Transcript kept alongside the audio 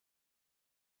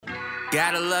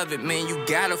Gotta love it, man, you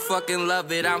gotta fucking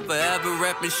love it. I'm forever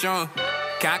reppin' Sean.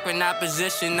 Conquering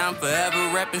opposition, I'm forever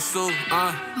reppin' Sue.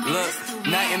 Look,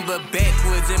 nothing but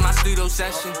backwoods in my studio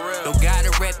session. Don't gotta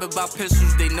rap about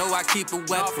pistols, they know I keep a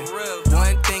weapon.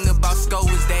 One thing about Sko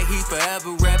is that he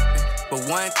forever reppin'. But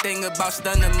one thing about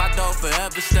stunning, my dog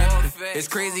forever steppin'. It's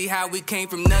crazy how we came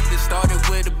from nothing, started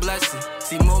with a blessing.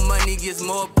 See, more money gets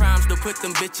more problems, don't put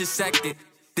them bitches second.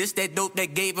 This that dope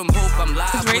that gave him hope. I'm live.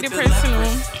 It's Rated Personal,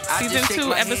 Season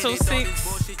 2, Episode 6.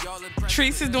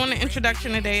 Treese is doing the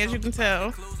introduction today, as you can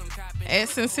tell. And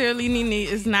Sincerely Nene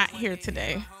is not here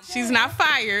today. She's not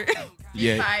fired.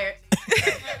 Yeah. Fired.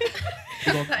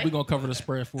 We're going to cover the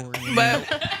spread for her.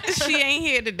 But she ain't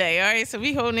here today, all right? So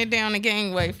we holding it down the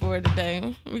gangway for her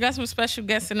today. We got some special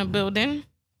guests in the building.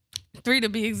 3 to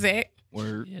be exact.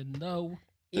 Word. Yeah, no.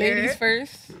 Ladies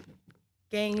first.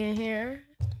 Gang in here.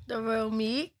 The real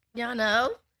me. Y'all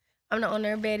know. I'm the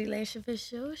owner of Betty Lash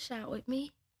Official. Shout with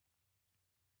me.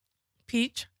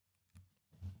 Peach.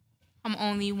 I'm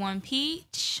only one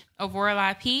Peach.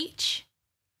 Aurora Peach.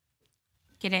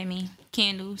 Get at me.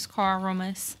 Candles, car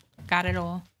aromas. Got it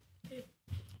all.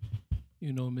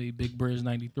 You know me, Big Briz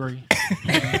 93.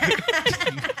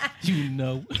 You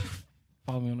know.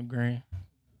 Follow me on the gram.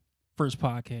 First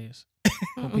podcast.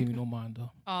 Don't pay me no mind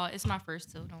though. It's my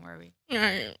first too. Don't worry. All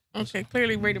right. Okay.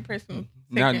 Clearly Rated Personal.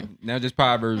 Now just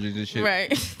pie versions and shit.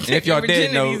 Right. And if y'all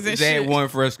didn't know, Virginities and they had shit. one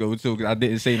Fresco too, because I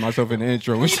didn't say myself in the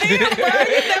intro and shit. Damn, bro, you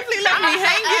definitely left me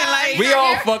hanging. Like, We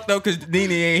all fucked up because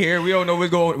Nene ain't here. We don't know what's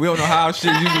going. We don't know how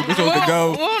shit usually supposed to we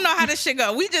go. don't know how this shit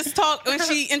go. We just talk when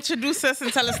she introduced us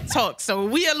and tell us to talk. So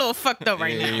we a little fucked up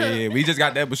right now. Yeah. We just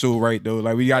got the episode right though.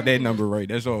 Like we got that number right.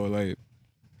 That's all. Like,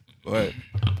 but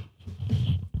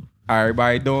how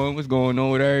everybody doing? What's going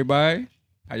on with everybody?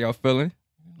 How y'all feeling?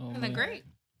 You know, Feeling man. great.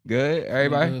 Good.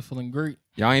 Everybody. Good, feeling great.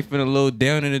 Y'all ain't feeling a little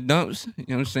down in the dumps. You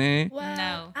know what I'm saying? Well,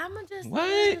 No. I'm just What?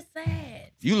 a little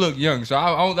sad. You look young, so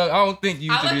I don't think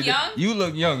you. I should look be young? You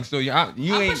look young, so you I'm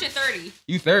ain't. pushing 30.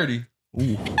 You 30.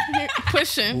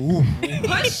 Pushing.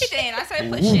 Pushing. I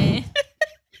said pushing.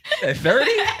 At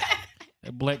 30?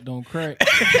 That black don't crack.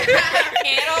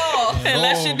 At all.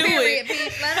 Unless you do Period, it.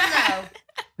 Peach. Let them know.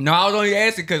 No, I was only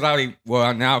asking because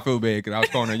now I feel bad because I was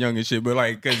calling her young and shit, but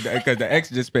like because the ex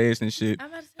just passed and shit. I'm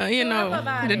about to say, You what's know, up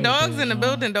about the it? dogs in the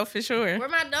building though for sure. Where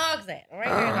my dogs at?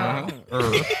 Right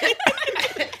here.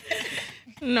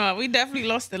 No, we definitely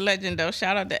lost the legend though.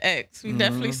 Shout out to X. We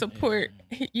definitely support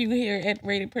you here at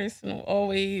Rated Personal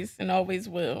always and always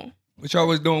will. What y'all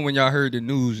was doing when y'all heard the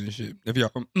news and shit? If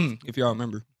y'all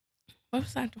remember. What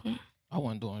was I doing? I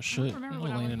wasn't doing shit. I remember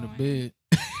was what I laying was in the doing.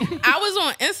 bed. I was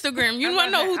on Instagram. You want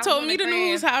to know who told me the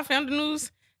news? How I found the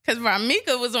news? Because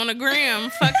Ramika was on the gram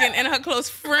fucking and her close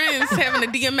friends having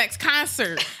a DMX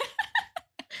concert.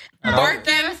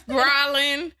 Barking,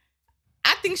 growling.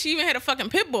 I think she even had a fucking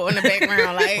pit bull in the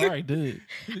background. Like, Right, did.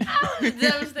 I was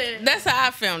devastated. that's how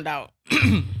I found out.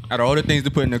 Out of all the things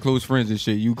to put in their close friends and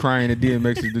shit, you crying at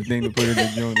DMX is the thing to put in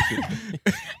the joint and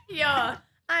shit. Y'all,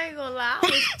 I ain't gonna lie. I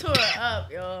was tore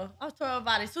up, y'all. I was tore up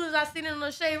about it. As soon as I seen it in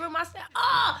the shade room, I said,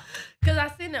 oh, because I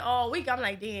seen it all week. I'm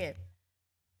like, damn.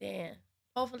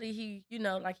 Hopefully he,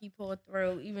 like he pulled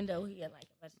through, even though he had like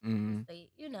a vegetable state,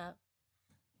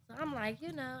 So I'm like,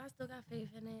 I still got faith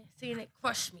in it. Seeing it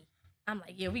crush me. I'm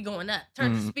like, yeah, we going up.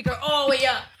 Turn the speaker all the way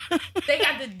up. They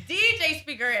got the DJ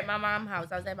speaker at my mom's house.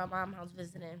 I was at my mom's house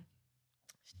visiting.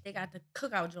 They got the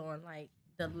cookout joint, like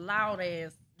the loud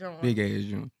ass joint. Big ass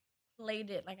joint.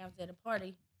 Played it like I was at a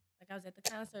party, like I was at the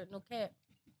concert. No cap.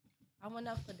 I went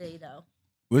up for day though.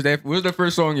 What was the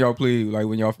first song y'all played like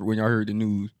when y'all heard the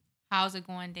news? How's it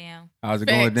going down? How's it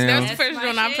Facts. going down? That's the first That's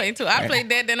one my I shit. played too. I played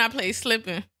that, then I played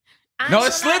Slipping. No,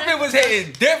 Slipping was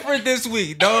hitting different this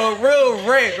week, dog. Real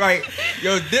rap. Like,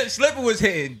 yo, Slipping was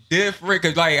hitting different.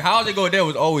 Because, like, How's It Going Down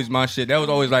was always my shit. That was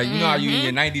always like, you know how you in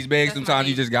your 90s bag, That's sometimes my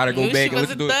you just got to go She back and was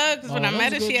a listen to it. thug, 'cause when I that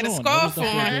met her, was a she good had a joint. scarf That was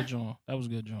definitely a on. good joint. That was a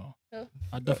good joint. Who?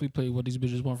 I definitely played what these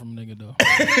bitches want from a nigga,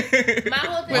 though. My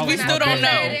whole thing Which we when I still don't first know.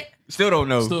 heard it, Still don't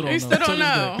know. Still don't We know. still To don't this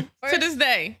know. day. To this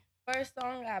day. first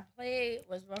song I played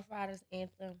was Rough Riders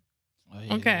Anthem. Oh,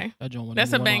 yeah. Okay. That joint went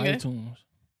That's a number one on banger. iTunes.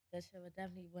 That shit would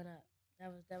definitely went up.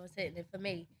 That was hitting it for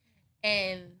me.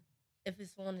 And if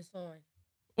it's on, it's on.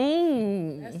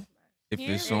 Ooh. That's my If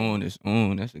it's Yeah. on, it's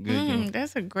on. That's a good joint.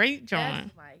 That's a great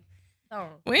joint. that's my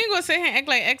song. We ain't gonna sit here and act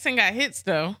like X ain't got hits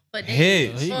though. But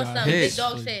Hits. then He on got some hits. big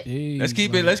dog shit.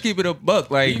 Let's keep it a buck.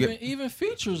 Like, Even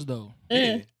features, though.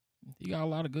 yeah. He got a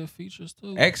lot of good features,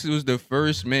 too. X was the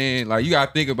first man. Like, you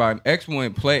gotta think about it. X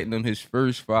went platinum his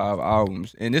first 5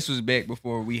 albums, and this was back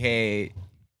before we had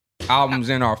albums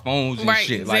in our phones and Right.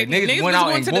 shit. Like, exactly. niggas went was out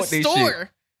going and to bought the their shit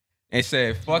store. and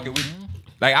said, "Fuck it."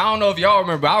 Like, I don't know if y'all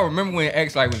remember, but I remember when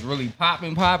X like was really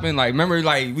popping. Like, remember,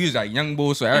 like, we was like young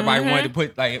bulls, so everybody wanted to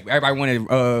put, like, everybody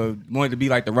wanted to be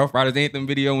like the Rough Riders Anthem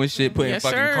video and shit, putting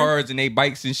fucking cars in their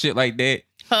bikes and shit like that.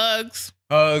 Hugs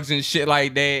and shit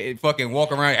like that. And fucking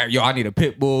walk around, yo, I need a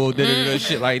pit bull,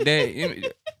 shit like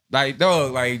that. Like,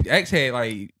 dog, like, X had,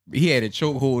 like, he had a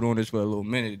chokehold on us for a little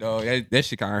minute, dog. That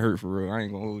shit kind of hurt for real. I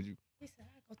ain't gonna hold you.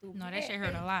 No, that shit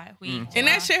hurt a lot. And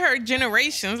that shit hurt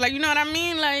generations. Like, you know what I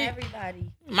mean? Like, everybody.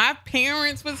 My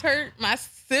parents was hurt. My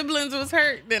siblings was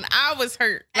hurt. Then I was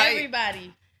hurt. Like,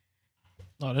 everybody.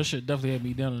 No, that shit definitely had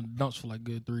me down in the dumps for like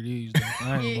good 3 days. Though.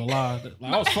 I ain't gonna lie.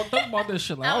 Like, I was fucked up about this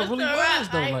shit. Like, I was really was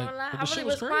though. Like, I really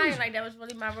was crying. Like, that was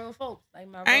really my real folks. Like,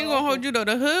 my I ain't gonna hold you though.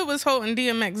 The hood was holding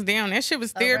DMX down. That shit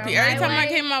was therapy. Every time I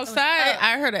came outside,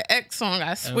 I heard an X song.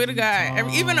 I swear to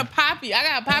God. Even a Poppy. I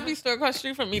got a Poppy store across the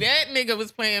street from me. That nigga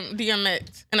was playing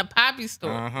DMX in a Poppy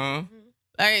store.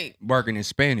 Like, working in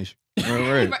Spanish. All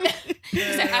right.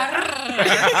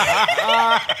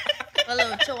 A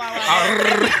little chihuahua.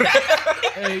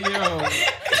 Hey, yo.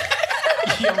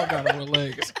 Y'all gotta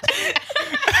relax.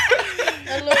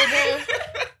 A little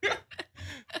bit.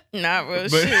 Not real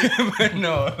shit. But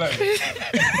no, like,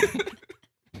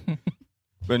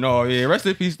 but no, yeah. Rest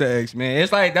in peace to X, man.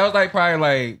 It's like that was like probably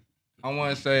like I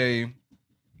want to say,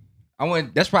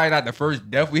 that's probably not the first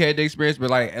death we had to experience, but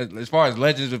like as far as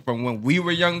legends from when we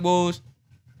were young bulls,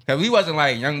 because we wasn't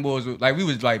like young bulls, like we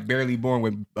was like barely born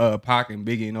with Pac and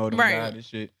Biggie and all them guys and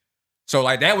shit. So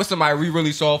like that was somebody we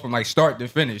really saw from like start to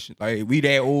finish. Like we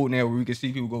that old now where we can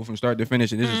see people go from start to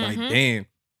finish, and this is like damn.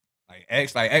 Like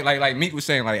X, like Meek was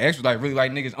saying, like X was like really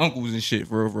like niggas' uncles and shit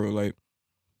for real. Like,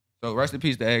 so rest in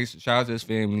peace to X. Shout out to his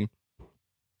family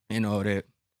and all that.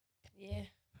 Yeah.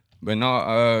 But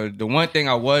no, the one thing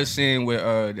I was seeing with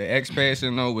the X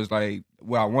passing though was like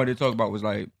what I wanted to talk about was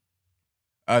like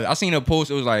I seen a post.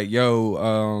 It was like,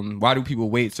 yo, why do people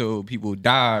wait till people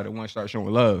die to want to start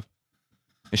showing love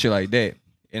and shit like that?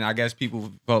 And I guess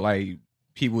people felt like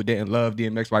people didn't love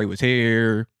DMX while he was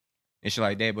here and shit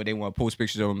like that, but they want to post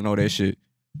pictures of him and all that shit.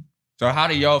 So how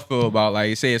do y'all feel about,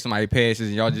 like, say if somebody passes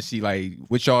and y'all just see, like,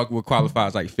 what y'all would qualify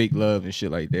as, like, fake love and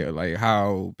shit like that? Like,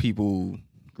 how people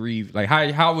grieve. Like,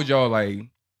 how would y'all, like, you know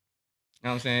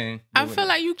what I'm saying? I feel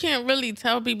like you can't really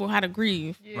tell people how to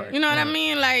grieve. Yeah. You know what I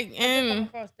mean? Like, and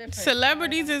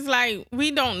celebrities is like,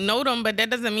 we don't know them, but that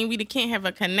doesn't mean we can't have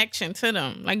a connection to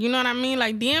them. Like, you know what I mean?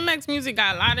 Like, DMX music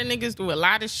got a lot of niggas do a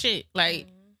lot of shit. Like,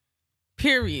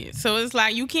 period. So it's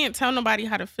like, you can't tell nobody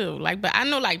how to feel. Like, but I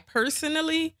know, like,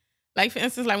 personally, like, for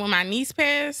instance, like when my niece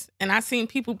passed and I seen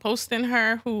people posting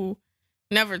her who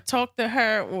never talked to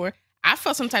her, or I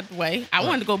felt some type of way. I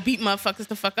wanted to go beat motherfuckers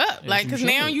the fuck up. Like, because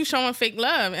now you showing fake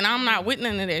love and I'm not with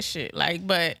none of that shit. Like,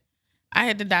 but I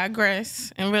had to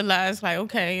digress and realize, like,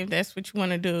 okay, if that's what you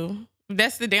want to do, if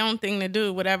that's the damn thing to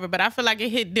do, whatever. But I feel like it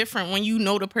hit different when you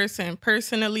know the person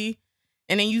personally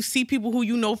and then you see people who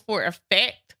you know for a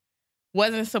fact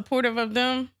wasn't supportive of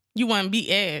them, you want to beat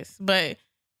ass. But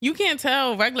you can't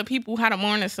tell regular people how to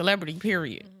mourn a celebrity,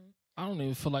 period. I don't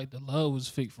even feel like the love was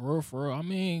fake for real, for real. I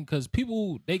mean, because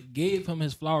people, they gave him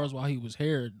his flowers while he was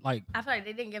here. Like, I feel like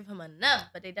they didn't give him enough,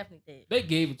 but they definitely did. They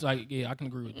gave it, like, yeah, I can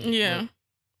agree with that. Yeah.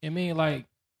 But, I mean, like,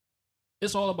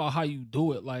 it's all about how you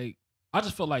do it. Like, I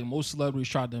just feel like most celebrities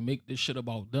tried to make this shit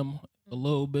about them a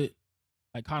little bit.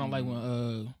 Like, kind of like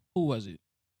when, who was it?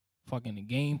 Fucking The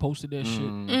Game posted that shit.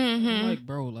 I'm like,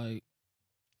 bro, like,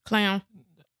 clown.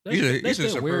 That's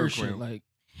that weird shit. Like,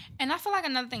 and I feel like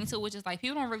another thing too, which is like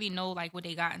people don't really know like what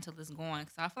they got until it's going.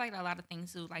 So I feel like a lot of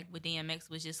things too, like with DMX,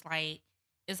 was just like,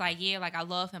 it's like, yeah, like I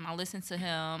love him, I listen to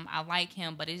him, I like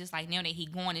him, but it's just like now that he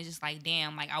gone, it's just like,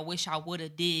 damn, like I wish I would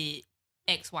have did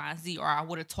X, Y, Z, or I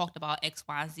would have talked about X,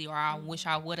 Y, Z, or I wish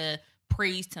I would have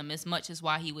praised him as much as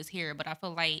while he was here. But I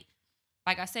feel like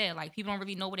I said, like people don't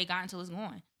really know what they got until it's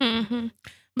gone.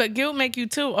 But guilt make you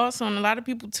too also, and a lot of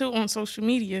people too on social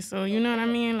media. So you know what I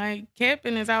mean? Like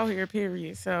Captain is out here,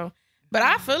 period. So, but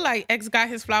I feel like X got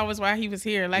his flowers while he was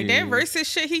here. Like that versus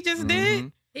shit he just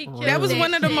did. That was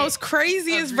one of the most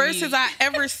craziest verses I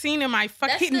ever seen in my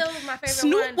fucking. That's still my favorite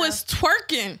Snoop one, was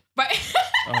twerking, Right.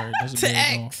 all right, that's a to big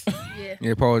X.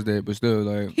 Yeah, pause that, but still,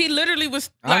 like, He literally was.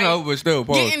 Like, I know, but still,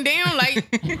 pause. getting down.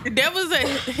 Like that was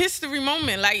a history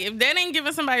moment. Like if that ain't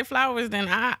giving somebody flowers, then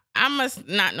I must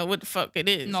not know what the fuck it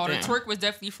is. No, the then. twerk was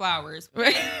definitely flowers.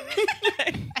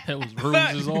 That was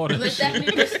roses, all that But shit.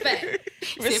 definitely respect.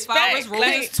 Said flowers, roses,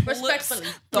 like, tulips, respectfully.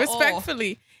 the all.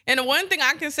 Respectfully. And the one thing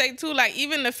I can say too, like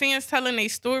even the fans telling their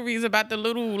stories about the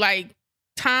little like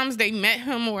times they met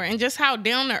him and just how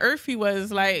down to earth he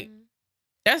was, like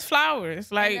That's flowers.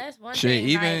 And Like, that's one Shit,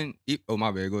 thing. Like, oh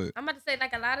my bad, go ahead. I'm about to say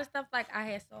like a lot of stuff like I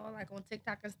had saw like on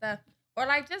TikTok and stuff, or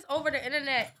like just over the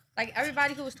internet. Like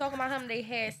everybody who was talking about him, they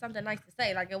had something nice to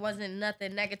say. Like it wasn't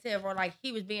nothing negative, or like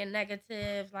he was being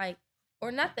negative, like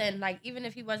or nothing. Like even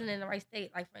if he wasn't in the right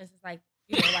state, like for instance, like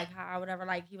you know, like how whatever,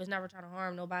 like he was never trying to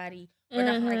harm nobody or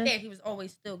nothing like that. He was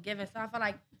always still giving. So I feel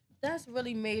like that's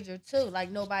really major too. Like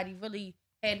nobody really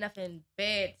had nothing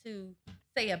bad to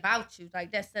say about you.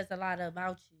 Like that says a lot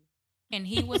about you. And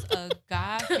he was a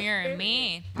God-fearing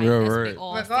man. Like, Yeah, that's what right. they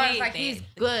all Regardless, said, like that he's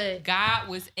good. God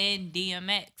was in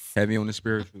DMX. Heavy on the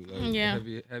spiritual. Like, Yeah.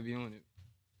 Heavy on it.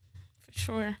 for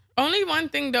sure. Only one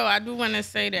thing though, I do want to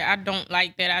say that I don't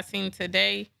like that I seen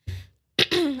today.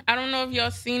 I don't know if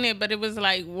y'all seen it, but it was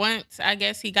like once I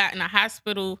guess he got in a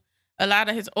hospital, a lot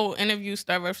of his old interviews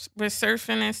started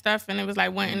resurfacing and stuff, and it was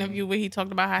like one interview where he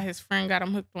talked about how his friend got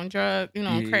him hooked on drugs, you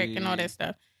know, on crack and all that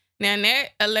stuff. Now that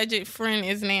alleged friend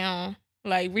is now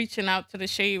like reaching out to the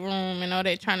shade room and all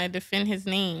that, trying to defend his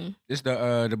name. It's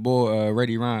the boy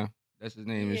Reddy Rhyme. That's his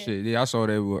name and Yeah. shit. Yeah, I saw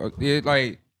that. Yeah,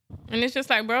 like And it's just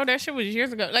like, bro, that shit was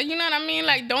years ago. Like, you know what I mean?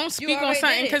 Like, don't speak on already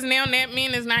something did it. because now that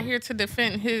man is not here to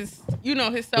defend his, you know,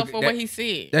 himself Look, or that- what he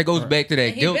said. that goes back to that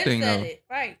And he guilt been thing said though. it,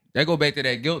 right? That go back to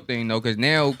that guilt thing though, because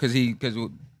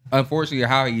unfortunately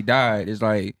how he died is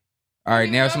like, all right,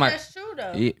 You now know somebody. that's true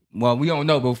though. Yeah, well, we don't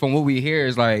know, but from what we hear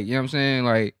is like, you know what I'm saying?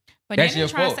 Like, But That's then your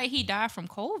they trying fault. to say he died from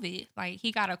COVID. Like,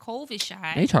 he got a COVID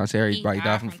shot. they trying to say He everybody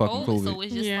died from fucking COVID. So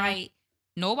it's just Yeah. like,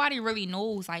 nobody really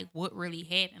knows, like, what really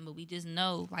happened. But we just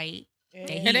know, like, that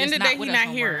he At the end was of the day, with he us not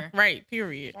no here. more. Right,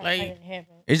 period. Like,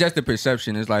 It's just the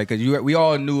perception. It's like, because we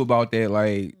all knew about that.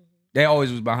 Like, that always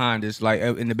was behind us, like,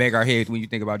 in the back of our heads when you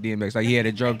think about DMX. Like, he had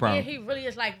a drug Yeah, problem. he really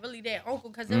is like really that uncle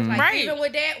because it was like Right. even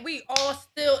with that, we all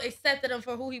still accepted him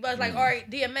for who he was. Like, all right,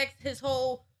 DMX, his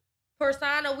whole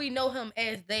persona, we know him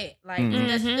as that. Like, Mhm.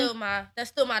 that's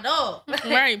still my dog.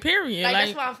 right, period. Like, Like,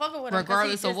 that's why I'm fucking with him. 'cause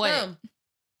Regardless he's of just what. him.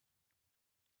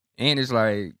 And it's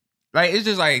like it's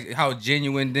just like how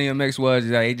genuine DMX was.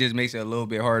 Like, it just makes it a little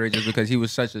bit harder just because he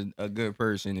was such a good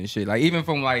person and shit. Like, even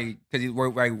from like, because he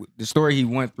worked like the story he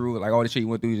went through, like all the shit he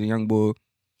went through as a young boy.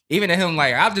 Even to him,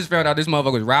 like, I just found out this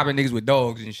motherfucker was robbing niggas with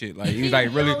dogs and shit. Like, he was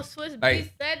like really. Yo, Swiss like, Beats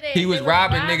said that. He was They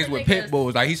robbing niggas with pit niggas.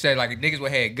 bulls. Like, he said, like, niggas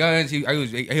would had guns.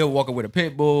 He'll walk with a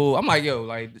pit bull. I'm like, yo,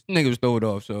 like, this nigga was throwed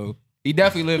off. So he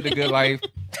definitely lived a good life.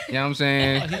 You know what I'm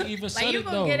saying? He even said Like, you it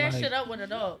gonna though. get that like, shit up with a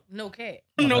dog. No cat.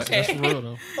 no That's cap. for real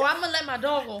though. Or I'm gonna let my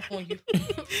dog off on you.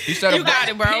 He said, You got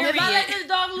it, bro. If I let this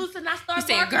dog loose and I start You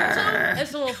said, barking "Grr." too,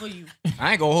 it's on for you.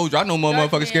 I ain't gonna hold you. I know more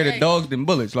Dark motherfuckers scared man, of dogs than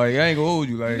bullets. Like, I ain't gonna hold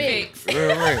you. Like, Mix.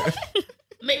 real, real.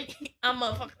 Me, I'm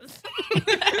motherfuckers.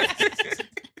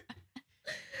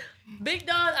 Big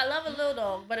dog, I love a little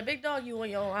dog, but a big dog, you on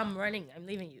your own. I'm running. I'm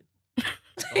leaving you.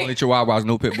 Only chihuahuas,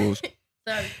 no pit bulls.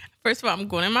 Sorry. First of all, I'm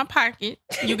going in my pocket.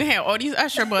 You can have all these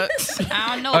Usher bucks.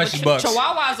 I don't know. Hush But bucks.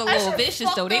 Chihuahuas a little Usher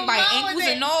vicious, though. They fucked bite them ankles all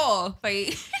and all.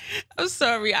 Like, I'm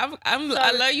sorry. I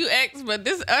love you, X, but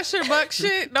this Usher buck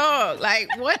shit, dog. Like,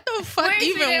 what the fuck Where you see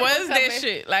even that was one that coming?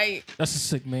 shit? Like, That's a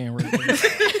sick man right there.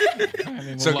 I ain't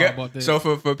even So, gonna lie about that. so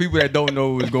for people that don't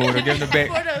know what's going on, give them the For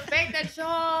back. the fact that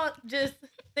y'all just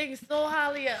think so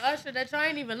highly of Usher that y'all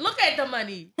ain't even look at the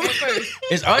money at first.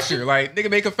 It's Usher. Like,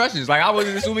 nigga make confessions. Like, I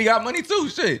wasn't assuming he got money too.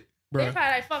 Shit. They Bruh.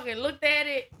 probably like fucking looked at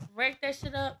it, racked that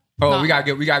shit up. Oh, No. we gotta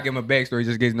give him a backstory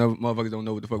just in case no motherfuckers don't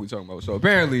know what the fuck we talking about. So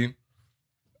apparently,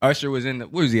 Usher was in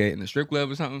what was he at, in the strip club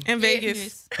or something? in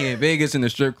Vegas. He in Vegas in the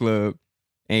strip club,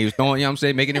 and he was throwing, you know what I'm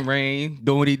saying, making it rain,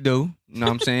 doing what he do. You know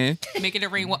what I'm saying? making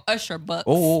it rain with Usher bucks.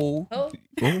 Oh, Oh, oh.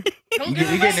 don't We give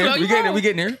getting it there. slow We you getting there. roll. We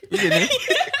getting there. We getting there.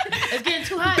 It's getting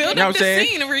too hot. Build You know up what the I'm saying?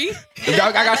 scenery. You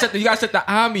gotta set the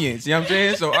ambience. You know what I'm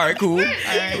saying? So all right, cool. All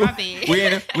right, my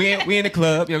bad. We in the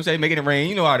club. You know what I'm saying? Making it rain.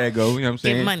 You know how that go. You know what I'm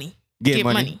saying? Get money. Get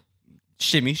money.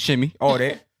 Shimmy, all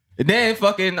that. And then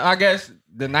fucking, I guess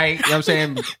the night. You know what I'm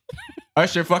saying?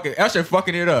 Usher fucking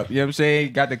it up. You know what I'm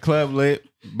saying? Got the club lit,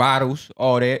 bottles,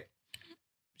 all that.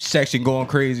 Section going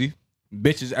crazy,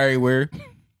 bitches everywhere.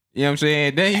 You know what I'm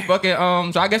saying? Then he fucking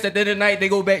so I guess at the end of the night they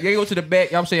go to the back.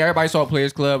 You know what I'm saying? Everybody saw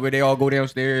Players Club where they all go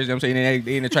downstairs. You know what I'm saying?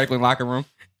 They in the trifling locker room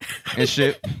and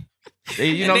shit. They,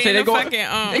 you know what I'm saying?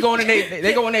 They go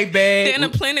in their bag. They're in the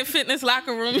Planet Fitness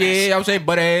locker room. Yeah, you know what I'm saying?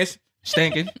 Butt ass,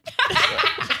 stinking.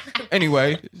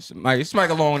 Anyway, it's like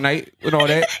a long night with all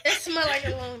that. It smell like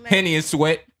a long night. Henny and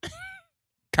sweat.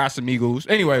 Casamigos.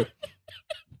 Anyway.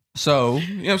 So,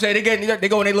 you know what I'm saying? They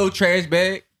go in their little trash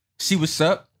bag, see what's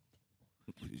up,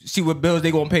 see what bills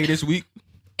they gonna pay this week.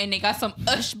 And they got some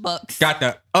Ush bucks. Got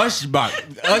the Ush bucks.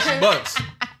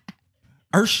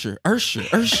 Usher. You know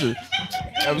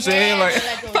what I'm saying? Like,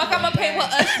 Fuck, I'm gonna pay with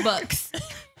Ush bucks.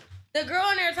 The girl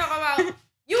in there talking about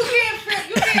you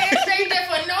can't exchange that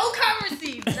for no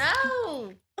currency.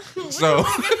 No. So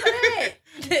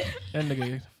That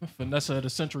nigga Vanessa of the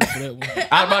century for that one.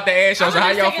 I was about to ask y'all, so how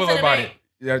I'ma just y'all take it feel to the about bank. it?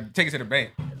 Yeah, take it to the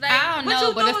bank. Like, I don't what know,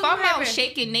 you but if doing I'm with out rapping?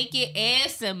 shaking naked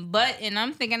ass and butt and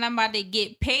I'm thinking I'm about to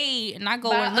get paid and I go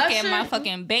By and look at Usher? my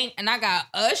fucking bank and I got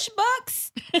Ush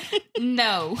bucks,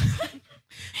 no.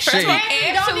 Shit. And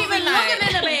don't Absolutely even not. looking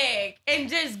in the bag and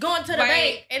just going to the Right.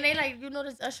 bank and they like, you know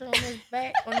this Usher on his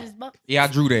back on his butt. Yeah, I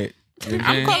drew that. You know what I'm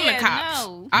I'm saying? calling the Yeah, cops.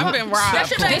 no. I've been That robbed.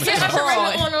 shit like This is Usher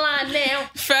fraud. on the line now.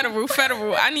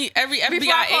 Federal. I need every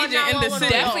Before I FBI call agent in the 911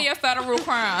 city. Definitely a federal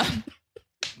crime.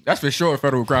 That's for sure a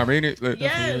federal crime, ain't it? Like,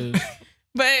 Yes.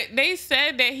 But they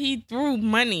said that he threw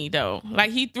money though.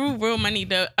 Like he threw real money.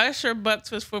 The Usher bucks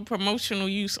was for promotional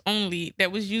use only.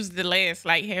 That was used the last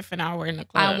like half an hour in the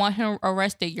club. I want him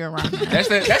arrested, Your Honor. That's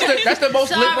the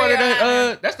most lit Sorry, part of the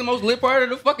Ryder. that's the most lit part of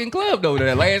the fucking club though.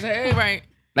 That last half, right.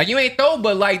 like you ain't throw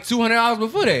but like $200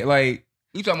 before that. Like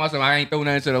you talking about something I ain't throw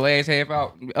nothing to the last half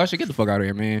out. Usher, get the fuck out of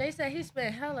here, man. They said he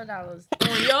spent hella dollars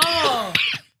on y'all.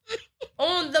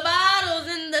 On the bottles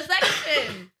in the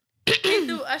section. He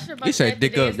threw Usher He said,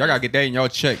 "Dick up, y'all gotta get that in y'all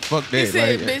check." Fuck He that.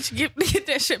 said, Like, "Bitch, get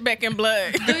that shit back in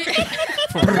blood."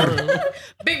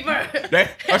 Big Bird.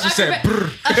 that, Usher said, "Brr."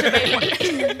 Usher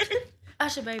baby.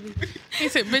 Usher baby. He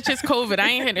said, "Bitch, it's COVID. I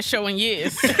ain't had a show in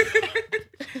years."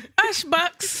 Ush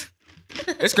bucks.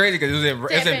 It's crazy because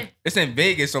it's in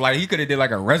Vegas, so like he could have did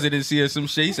like a residency or some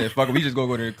shit. He said, "Fuck it, we just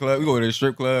go to the club. We go to the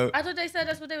strip club." I thought they said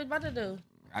that's what they was about to do.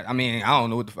 I mean, I don't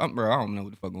know what the fuck, bro. I don't know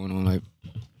what the fuck going on. Like,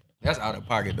 that's out of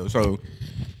pocket though. So,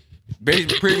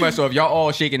 pretty much, so if y'all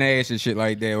all shaking ass and shit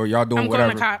like that, or y'all doing I'm whatever,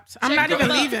 calling the cops. I'm not Check even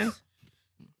the leaving.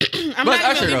 I'm But not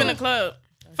Usher, even leaving though. the club.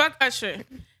 Fuck Usher.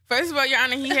 First of all, Your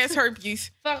Honor, he has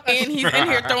herpes. Fuck And Usher. he's in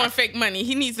here throwing fake money.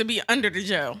 He needs to be under the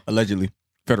jail. allegedly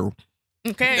federal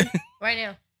Okay? Right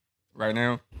now. right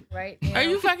now. Right now. Are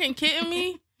you fucking kidding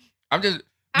me? I'm just.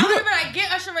 I You don't know, even like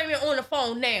get Usher Raymond on the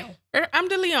phone now. I'm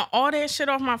deleting all that shit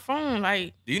off my phone.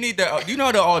 Like, do you need the? You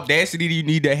know the audacity you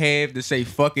need to have to say,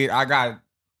 "Fuck it, I got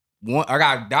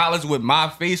dollars with my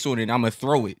face on it. I'm gonna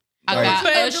throw it." I Like, got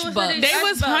But Ush do it for bucks. these- they Ush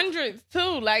was bucks. hundreds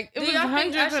too. Like, it Do was y'all think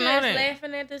hundreds Usher and is all that.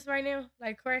 laughing at this right now?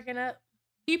 Like cracking up?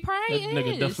 He That probably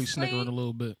nigga is. definitely snickering a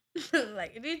little bit.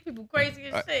 Like these people crazy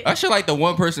as shit. Usher like the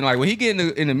one person like when he get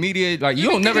in the media, like you You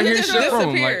don't think never he hear just shit from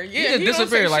him. disappear. Like Yeah, he just he don't say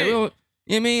disappear. Like shit. you know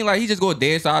what I mean? Like he just go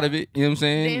dance out of it. You know what I'm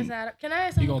saying? Dance out of- Can I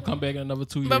ask some? He gonna come back in another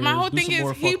 2 years. But my whole do thing some is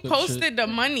more he fucked up shit. posted the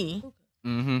money.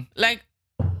 Mm-hmm. Like,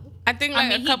 I think I like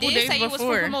mean, a couple he did days say it was for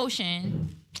before.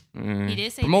 promotion. He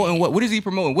did say promoting that. what? What is he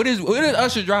promoting? What is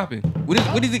Usher dropping? What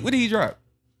did he drop?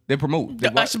 They promote. They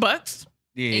The what? Ush bucks.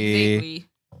 Yeah. Exactly.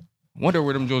 Wonder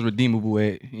where them Jones redeemable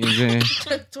at. You know what I'm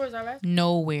saying? Towards our rest.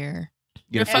 Nowhere.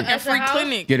 Get The a free, fucking free House?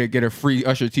 clinic. get a free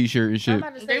Usher T-shirt and I'm shit.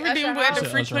 about to say They Usher redeemable at the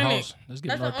House. free Usher clinic. House. Let's get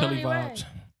That's R. the Kelly only way. vibes.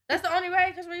 That's the only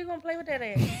way. Cause where you gonna play with that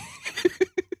at?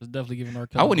 It's definitely giving R.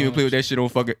 Kelly I wouldn't even vibes. play with that shit on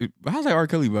fucking. How's that R.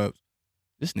 Kelly vibes?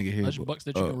 This nigga here. Ush bucks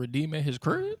that you can redeem at his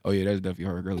crib. Oh yeah, that's definitely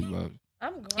R. Kelly vibes.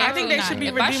 I'm glad. I think they should be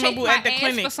If I shake redeemable my at the ass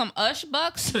clinic. for some Ush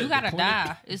bucks, you gotta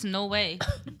die. It's no way.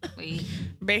 Wait.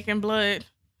 Bacon blood.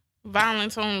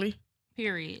 Violence only.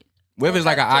 Period. What if it's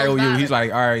like an Towards IOU? violence. He's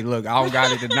like, all right, look, I don't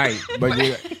got it tonight,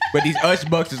 but these Ush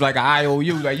bucks is like an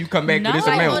IOU. Like you come back No. to this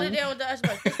Like, amount. hold it down with the Usher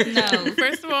bucks. No.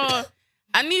 First of all,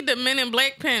 I need the Men in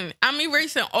Black pen. I'm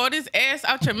erasing all this ass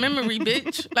out your memory,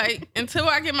 bitch. Like, until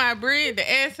I get my bread, the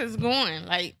ass is going.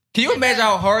 Like, Can you imagine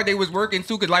how hard they was working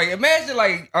too? Cause like, imagine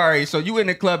like, all right, so you in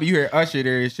the club, you hear Usher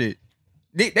there and shit.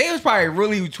 They was probably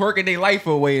really twerking their life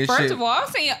away and First shit. of all, I'm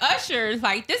saying Usher,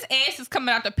 like this ass is coming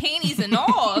out the panties and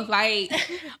all. Like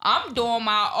I'm doing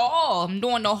my all. I'm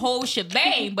doing the whole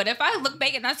shebang. But if I look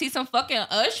back and I see some fucking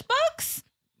Ush bucks,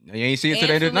 You ain't see it till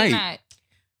the end of the absolutely night. not.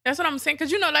 that's what I'm saying.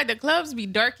 Cause you know, like the clubs be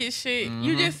dark as shit.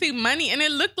 You just see money and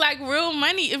it look like real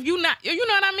money. If you not, you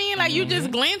know what I mean? Like you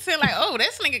just glancing like, oh,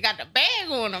 this nigga got the bag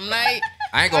on him. Like,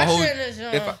 I ain't gonna hold. Usher is,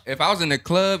 If I was in the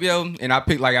club, yo, and I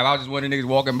picked like if I was just one of the niggas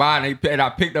walking by and I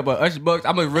picked up a Usher bucks,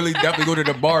 I'm gonna really definitely go to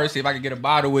the bar and see if I can get a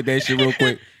bottle with that shit real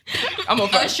quick. I'm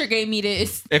gonna Usher gave me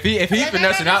this. if he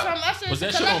finessing out. Was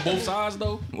that shit on both sides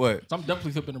though? What? So I'm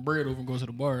definitely flipping the bread over and go to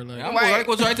the bar. Like, I'm going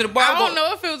go right to the bar. I don't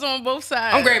know if it was on both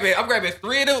sides. I'm grabbing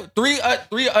three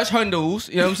Ush Hundos.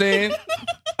 You know what I'm saying?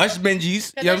 Ush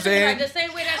Benjis. You know what I'm saying? Like, the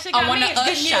same way that shit got I want me an is Ush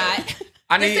getting shot. you.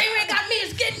 I The need same way it got me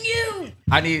is getting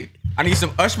you. I need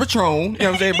some Ush Patron. You know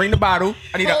what I'm saying? Bring the bottle.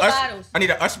 I need Full a Ush. bottles. I need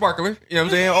a Ush sparkler. You know what I'm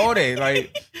saying? All day,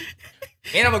 like.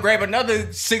 And I'm gonna grab another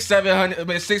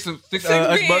 600-700, six Ush bucks.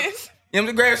 bands. You know, I'm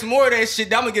gonna grab some more of that shit.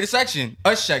 Then I'm gonna get a section,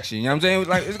 Ush section. You know what I'm saying?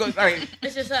 Like it's gonna like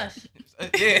It's just us. yeah,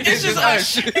 it's just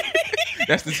Ush.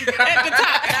 That's the At the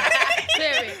top.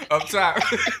 Period. Up top.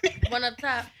 One up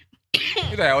top.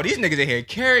 He's like, oh, these niggas in here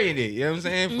carrying it. You know what I'm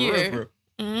saying? For Yeah. real,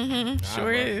 bro. Sure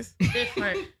bro. is.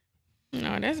 Different.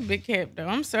 No, that's a big cap though.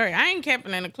 I'm sorry. I ain't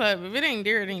capping in the club. If it ain't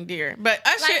dear, it ain't dear. But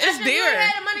Usher Like, is if you dear.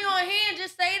 had the money on hand,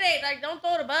 just say that. Like, don't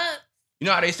throw the buck. You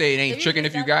know how they say it ain't If you tricking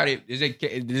just if you got- got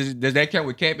it? Does that count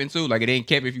with capping too? Like it ain't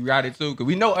cap if you got it too? Because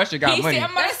we know Usher got He money. said,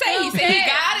 I'm gonna say, he That's said he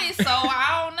still got it, so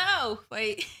I don't know.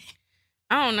 Like,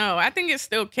 I don't know. I think it's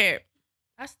still cap.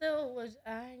 I ain't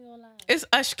gonna lie. It's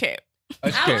Ush cap.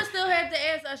 Usher I would cap. still have to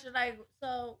ask Usher, like,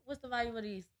 so what's the value of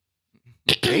these?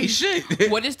 Ain't shit.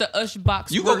 what is the Ush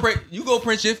box You worth? go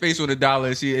print your face on $1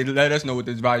 and see and let us know what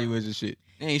this value is and shit.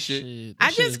 Ain't shit. Shit, I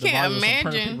this shit just is the can't value of some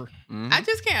print imagine. paper. Mhm. I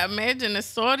just can't imagine the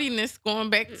saltiness going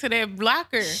back to that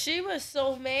blocker. She was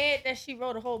so mad that she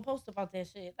wrote a whole post about that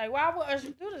shit. Like, why would Usher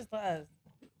do this to us?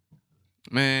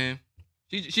 Man,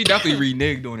 she definitely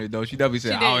reneged on it though. She definitely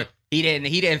said, She did. "Oh, he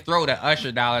didn't throw the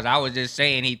Usher dollars. I was just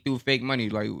saying he threw fake money.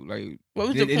 Like What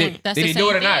was the point? That's did the he do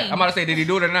it same or not? thing. I'm about to say, did he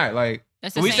do it or not? Like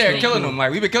That's the we same said thing. killing him.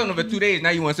 Like we've been killing him for 2 days. Now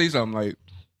you want to say something? Like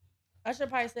Usher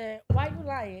probably said, why you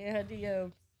lying in her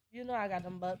DMs? You know I got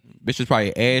them bucks. bitch was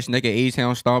probably ass naked,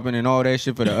 A-Town stomping and all that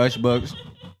shit for the Ush bucks.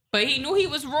 But he knew he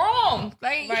was wrong.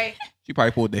 Like, Right. She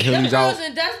probably pulled the Them hillies out. girls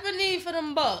in desperate need for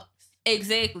them bucks.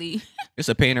 exactly. It's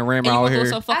a panorama And you out want here.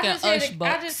 those some fucking I Ush just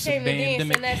bucks. came to dance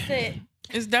Pandemic. and that's it.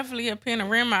 It's definitely a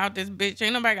panorama out this bitch.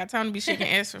 Ain't nobody got time to be shaking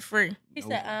ass for free. He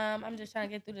said, I'm just trying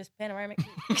to get through this panoramic.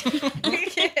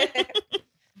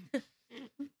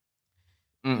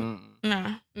 Mm-mm.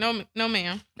 Nah, no,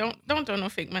 ma'am. Don't throw no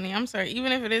fake money. I'm sorry.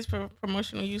 Even if it is for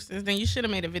promotional uses, then you should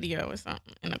have made a video or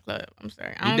something in a club. I'm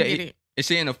sorry. I don't get it. Is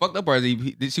she in the fucked up or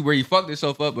is see where he fucked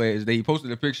himself up? Is that he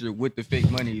posted a picture with the fake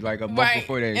money like a month Right,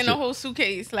 before that? in shit. a whole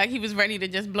suitcase, like he was ready to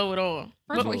just blow it all.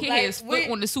 First of all, he Like, had his foot we-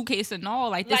 on the suitcase and all.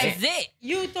 Like, this Like- is it.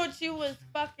 You thought you was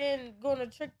fucking gonna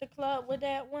trick the club with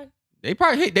that one? They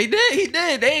probably they did. He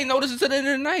did. They ain't noticed until the end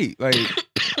of the night. Like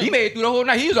he made it through the whole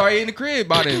night. He was already in the crib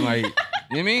by then. Like you know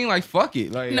what I mean? Like fuck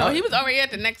it. Like No, he was already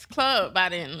at the next club by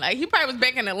then. Like he probably was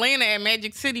back in Atlanta at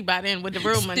Magic City by then with the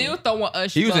real money. Still throwing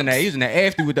Ush He was in bucks. that. He was in the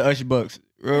after with the Usher bucks.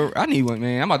 I need one,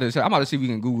 man. I'm about to see if we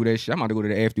can Google that shit. I'm about to go to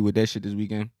the after with that shit this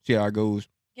weekend. See how it goes.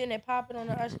 Getting it popping on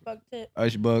the Usher buck tip.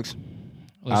 Usher bucks.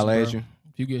 Listen, I'll bro, at you.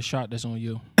 If you get shot, that's on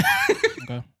you.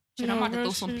 Okay. Shit, I'm No, about to real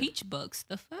throw some shit. peach bucks.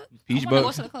 The fuck? Peach I wanna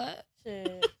bucks? go to the club.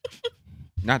 Shit.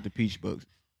 Not the peach bucks.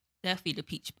 Definitely the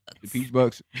peach bucks. The peach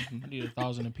bucks. I need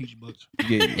 1,000 in peach bucks.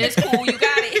 Yeah. It's cool. You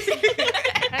got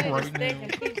it. I need Right a steak now.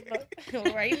 and peach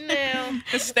buck right now.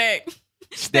 A stack.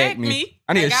 Stack me.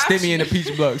 I need I a got stimmy you. in the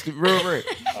peach bucks. Real quick.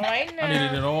 Right I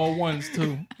needed it now. all ones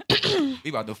too. We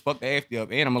about to fuck the after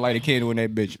up, and I'm gonna light a candle in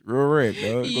that bitch. Real red,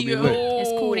 dog. It's gonna be lit. It's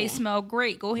cool. They smell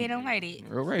great. Go ahead and light it.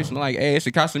 Real red. Smell like ass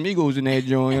and Casamigos in that joint.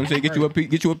 You know what I'm saying?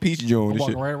 Get you a peach I'm joint. and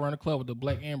walking shit. right around the club with the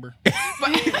black amber.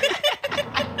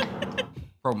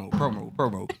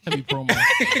 Promo. Heavy promo.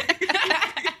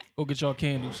 Go get y'all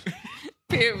candles.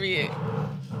 Period.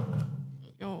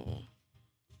 Yo.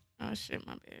 Oh shit,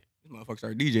 my bad. This motherfucker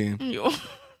started DJing. Yo.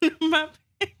 My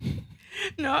bad.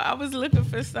 No, I was looking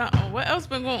for something. What else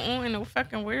been going on in the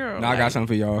fucking world? Now I got something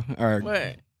for y'all. All right.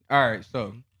 What? All right.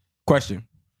 So, question: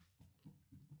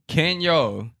 can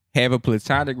y'all have a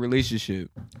platonic relationship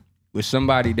with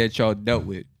somebody that y'all dealt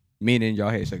with, meaning y'all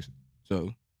had sex?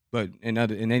 So, but in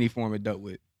any form of dealt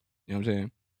with. You know what I'm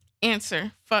saying?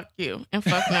 Answer. Fuck you and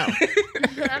fuck no.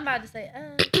 I'm about to say,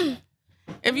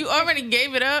 If you already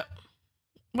gave it up,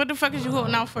 what the fuck is you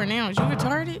holding out for now? Is you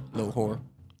retarded? Little whore.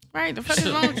 Right? The fuck is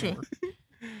wrong with you?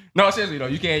 No, seriously though,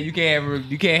 you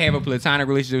can't have a platonic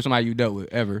relationship with somebody you dealt with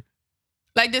ever.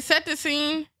 Like to set the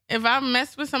scene, if I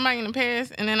messed with somebody in the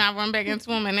past and then I run back into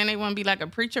them and then they want to be like a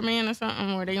preacher man or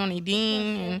something, or they on a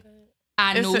dean and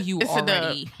I It's know a- you it's a dub.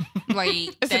 already. Like,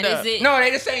 It's a that dub. is it. No,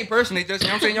 they the same person. They just, you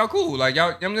know what I'm saying, y'all cool. Like y'all,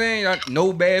 you know what I'm saying, y'all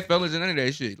no bad fellas and none of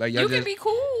that shit. Like y'all You just, can be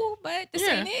cool, but this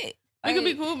Yeah. ain't it. we could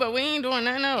be Like, cool, but we ain't doing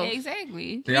nothing else.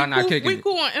 Exactly. so y'all not cool, kicking we it.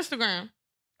 cool on Instagram.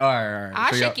 All right.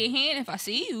 I So shake y'all- your hand if I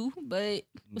see you, but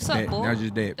what's up, that, boy? Now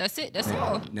just that. That's it. That's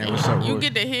all. Now what's up, You boy?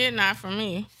 get the head nod from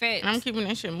me. Facts. And I'm keeping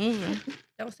that shit moving.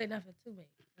 don't say nothing to me.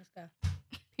 Let's go.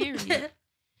 Period.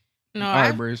 No, All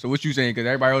right, bro. So what you saying? Because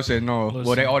everybody else said no. Well,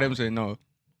 Listen. all them said no.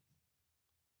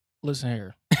 Listen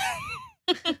here.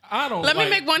 I don't. let me like-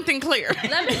 make one thing clear.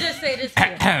 Let me just say this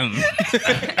here.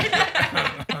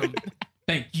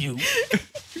 Thank you.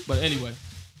 But anyway,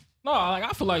 no, like I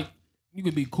feel like you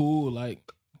could be cool. Like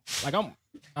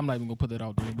I'm not even gonna put that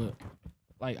out there, but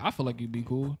like I feel like you'd be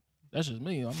cool. That's just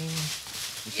me.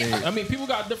 I mean, people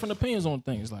got different opinions on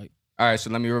things. Like All right, so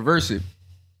let me reverse it.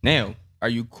 Now, are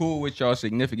you cool with your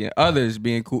significant others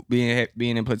being cool, being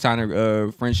in platonic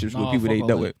friendships with Nah, people fuck they all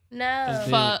dealt that. with? No.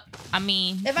 Fuck. I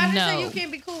mean, If I just no. say you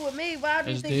can't be cool with me, why do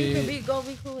you It's think you dead. can go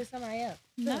be cool with somebody else?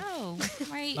 No.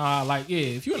 Like, Nah, like yeah,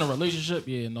 if you're in a relationship,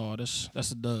 yeah, no, that's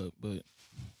a dub. But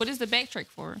what is the backtrack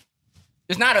for?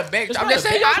 It's not a back. It's I'm not just a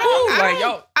saying back- y'all cool. Like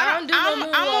yo, I don't do no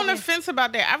move I'm on the over. fence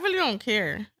about that. I really don't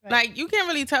care. Right. Like, you can't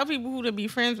really tell people who to be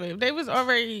friends with. If they was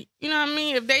already, you know what I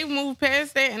mean? If they move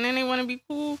past that and then they want to be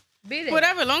cool, Be there.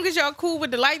 whatever. As long as y'all cool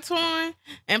with the lights on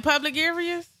in public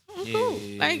areas, I'm cool.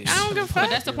 Like, I don't give a But fuck.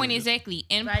 that's the point exactly.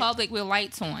 In Right. public with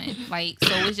lights on. Like,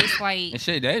 so it's just like, and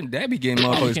shit, that be getting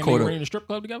can motherfuckers they caught bring up. the strip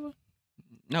club together?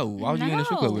 No, why would you in a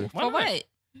strip club with her? Why For not? what?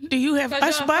 Do you have 'Cause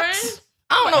hush y'all butts? friends?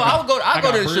 I don't know. I go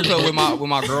got to the strip birds. club with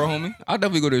my girl homie. I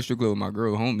definitely go to the strip club with my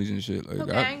girl homies and shit. Like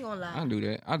Okay, I ain't gonna lie. I do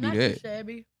that. I do Not too that.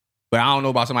 shabby. But I don't know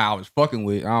about somebody I was fucking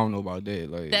with. I don't know about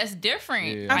that. Like That's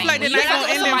different. Yeah. I feel like when they're you not fuck gonna with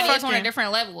end in somebody, it's on a fucking.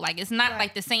 different level. Like, it's not Right.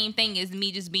 like the same thing as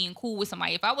me just being cool with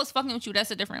somebody. If I was fucking with you,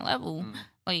 that's a different level.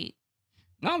 Like,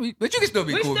 no, but you can still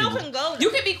be We cool. still people. can go. you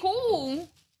can be cool,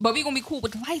 but we gonna be cool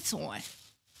with the lights on.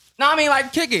 No, I mean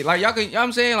like kick it. Like y'all can. You know what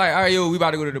I'm saying like, all right, yo, we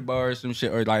about to go to the bar or some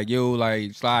shit, or like yo,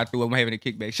 like slide through. I'm having a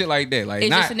kickback, shit like that. Like Is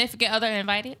your not. significant other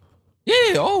invited?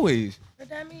 Yeah, always. What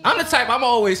that mean? I'm the type. I'ma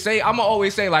always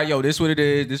say like, yo, this what it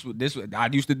is. This what I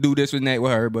used to do this and that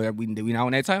with her, but we not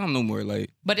on that time no more. Like,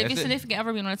 But if that's your it. significant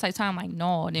other being on the type time, like,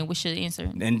 no, then what's your answer?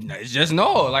 And it's just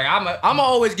no. Like I'ma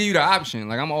always give you the option.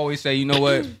 Like I'ma always say, you know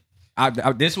what, I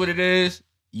this what it is.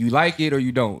 You like it or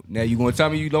you don't. Now you gonna tell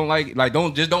me you don't like it? Like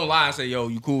don't lie and say, yo,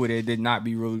 you cool with it. Did not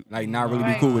be real. Like not really be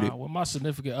Right. cool with it. With my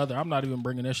significant other, I'm not even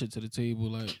bringing that shit to the table.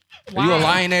 Like, You a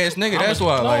lying ass nigga. That's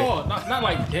why. No, Like not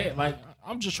like that. Like,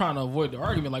 I'm just trying to avoid the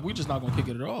argument. Like, we just not gonna kick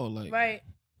it at all. Like, Right.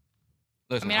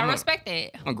 listen, I mean, I respect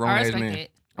that. I'm a grown I ass respect man.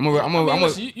 it. I'm a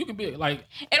listen, you can be like,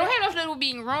 It don't have nothing to do with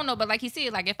being grown though, but like he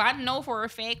said, like if I know for a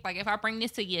fact, like if I bring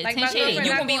this to your Like, my attention, girlfriend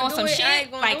you not gonna be gonna on do some it, I shit.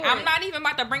 ain't gonna Like do I'm it. not even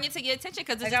about to bring it to your attention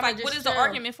because it's Like, just I'ma like, what just is the chill.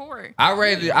 argument for? I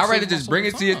rather save just myself bring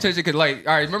it to your time. attention because like,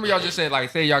 all right, remember y'all just said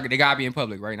like, say y'all they gotta be in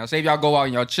public right now. Say if y'all go out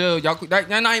and y'all chill, y'all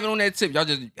not even on that tip. Y'all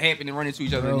just happen to run into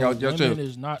each other bro, and y'all women chill.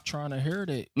 is not trying to hear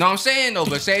that. No, I'm saying though,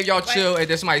 but say if y'all chill and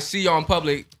then somebody see y'all in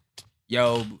public,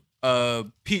 yo,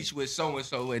 Peach with so and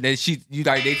so, and then you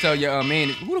like they tell your man,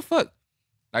 who the fuck?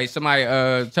 Like somebody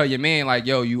tell your man like,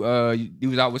 yo, you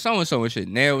was out with so and so and shit.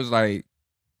 Now it was like, you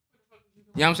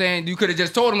know what I'm saying? You could have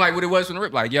just told him like what it was from the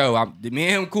rip, like, yo, me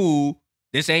and him cool.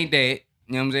 This ain't that.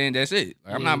 You know what I'm saying? That's it.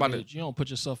 Like, I'm Yeah, not about but to. You don't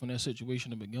put yourself in that situation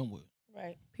to begin with.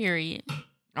 Right. Period.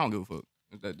 I don't give a fuck.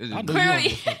 This is- I know Clearly. you don't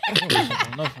give a fuck. You don't give a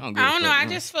fuck on nothing. give a I don't know. fuck, I man.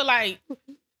 just feel like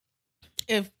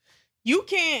if you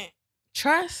can't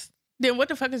trust, then what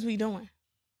the fuck is we doing?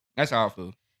 That's how I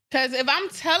feel. Because if I'm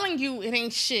telling you it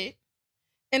ain't shit,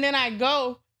 and then I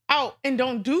go out and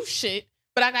don't do shit,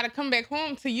 but I gotta come back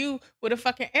home to you with a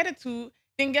fucking attitude,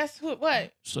 then guess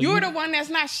what? So You're you- the one that's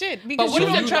not shit But because what you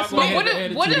if don't the trust not me. gonna But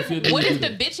have what the if attitude if you what do if the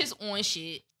that. bitch is on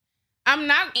shit? I'm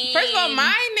not. First of all, And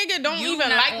my nigga don't you even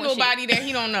not like on nobody shit. that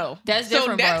he don't know. That's so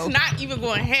different, that's bro. not even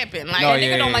going to happen. Like No, That yeah,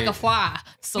 nigga don't yeah, like yeah. a fly.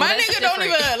 So my that's nigga don't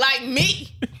different. even like me.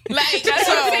 Like That's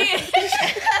so, what I'm saying.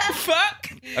 fuck.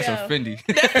 That's Yo. a Fendi.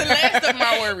 That's the last of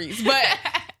my worries. But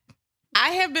I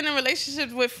have been in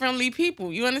relationships with friendly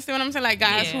people. You understand what I'm saying? Like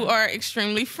guys Yeah. who are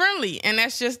extremely friendly, and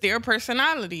that's just their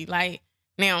personality. Like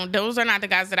now, those are not the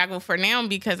guys that I go for now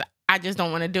because I just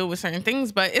don't want to deal with certain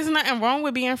things. But it's nothing wrong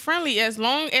with being friendly as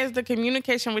long as the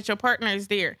communication with your partner is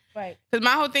there. Right. Because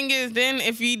my whole thing is then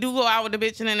if you do go out with a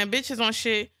bitch and then the bitch is on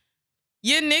shit,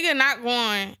 your nigga not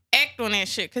going to act on that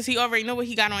shit because he already know what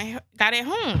he got at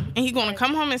home. And he going to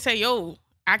come home and say, yo,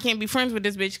 I can't be friends with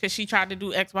this bitch because she tried to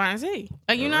do X, Y, and Z.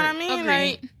 Like, you know what I mean? Agreed.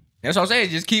 Like, That's what I'm saying.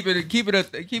 Just keep it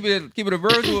a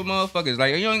virtual with motherfuckers.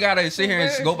 Like you ain't gotta sit here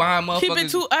and go behind motherfuckers. keep it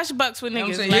 2 ush bucks with You know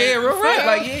what niggas. I'm saying? Like, Yeah, real right.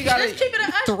 Like you ain't gotta. Just keep it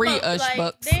a 3 buck, ush like,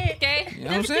 bucks. then- Okay. You know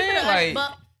what I'm just keep it saying? a ush Like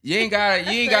buck. you ain't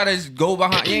gotta go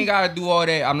behind. You ain't gotta do all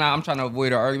that. I'm trying to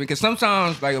avoid the argument because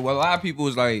sometimes like well, a lot of people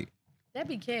is like That'd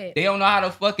be cat. they don't know how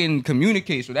to fucking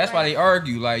communicate, so that's why Right. they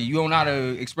argue. Like you don't know how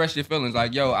to express your feelings.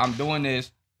 Like yo, I'm doing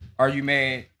this. Are you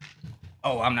mad?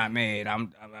 Oh, I'm not mad.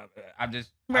 I'm just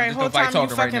right, I'm whole just nobody time you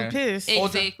talking right fucking now. pissed.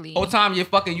 Exactly. Whole time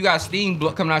you got steam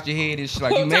coming out your head and shit.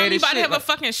 Like Whole you time mad you as about to shit. have a Like,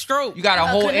 fucking stroke. you got a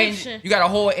whole connection. you got a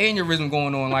whole aneurysm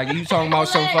going on. Like you talking about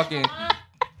some fucking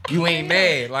you ain't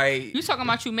mad. Like You talking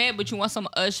about you mad, but you want some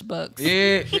ush bucks.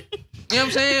 yeah. You know what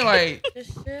I'm saying? Like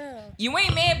Just chill. You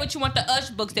ain't mad, but you want the ush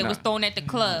books that Nah. was thrown at the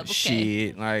club. Okay.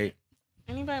 shit. Like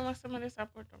Anybody want some of this? I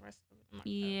put the rest of it.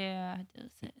 Yeah, I do.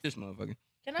 sis. this motherfucker.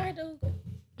 Can I do?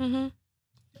 Mm-hmm.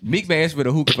 Meek been asked for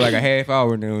the hookah for like a half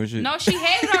hour now and shit. No, she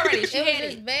had it already. She It was had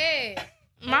just it. bad.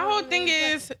 My whole thing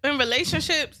is in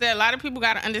relationships that a lot of people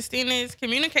got to understand is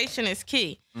communication is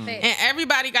key. And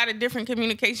everybody got a different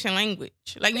communication language.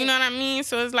 Like, you know what I mean?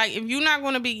 So it's like, if you're not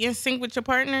going to be in sync with your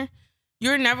partner,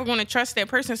 you're never going to trust that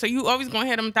person. So you always going to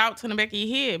have them doubts in the back of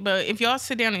your head. But if y'all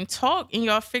sit down and talk and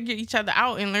y'all figure each other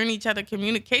out and learn each other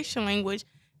communication language,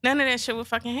 none of that shit would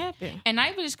fucking happen. And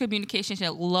not even just communication,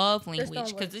 shit, love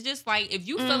language. Because it's just like, if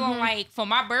you feeling like, for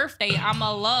my birthday, I'm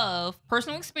a love,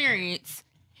 personal experience.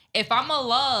 If I'm a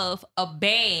love a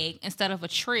bag instead of a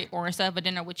trip or instead of a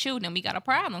dinner with you, then we got a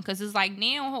problem. Because it's like,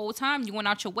 now the whole time you went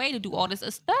out your way to do all this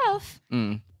stuff.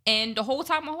 And the whole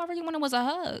time all I really wanted was a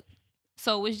hug.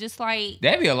 So it's just like,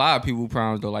 that'd be a lot of people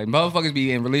problems though. Like motherfuckers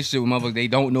be in relationship with motherfuckers, they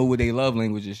don't know what they love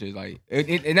language and shit. Like,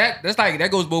 and that's like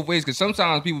that goes both ways. Because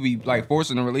sometimes people be like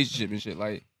forcing a relationship and shit.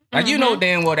 Like you know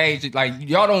damn well they like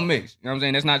y'all don't mix. You know what I'm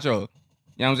saying? That's not your. You know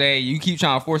what I'm saying? You keep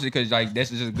trying to force it because like that's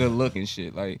just good look and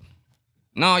shit. Like,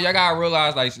 no, y'all gotta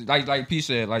realize like P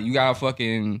said, like you gotta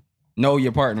fucking know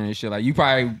your partner and shit. Like you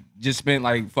probably just spent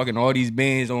like fucking all these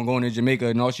bands on going to Jamaica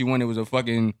and all she wanted was a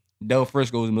fucking Del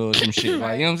Frisco's meal or some shit.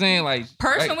 Like, you know what I'm saying? Like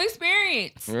personal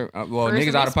experience. Well, Personal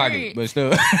niggas out of pocket, but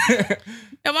still.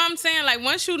 That's what I'm saying. Like,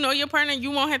 once you know your partner, you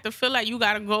won't have to feel like you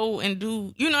gotta go and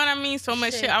do, you know what I mean, so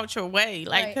much shit out your way.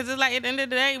 Like, because it's like, at the end of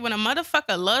the day, when a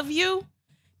motherfucker love you,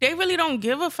 they really don't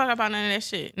give a fuck about none of that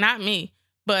shit. Not me.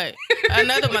 But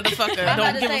another motherfucker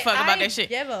don't give a fuck about that shit.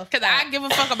 Because I give a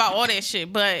fuck about all that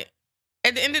shit. But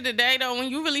at the end of the day, though, when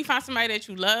you really find somebody that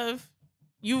you love,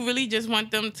 you really just want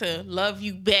them to love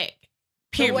you back.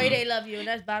 Period. The way they love you, and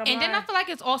that's bottom line. And then I feel like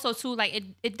it's also too, like,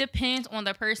 it depends on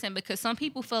the person, because some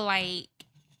people feel like,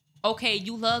 okay,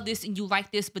 you love this and you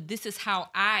like this, but this is how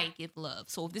I give love.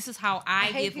 So if this is how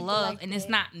I give love, like and it's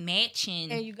not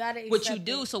matching and you gotta what you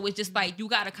do, so it's just like you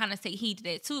gotta kind of take heed to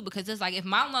that too, because it's like if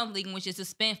my love language is to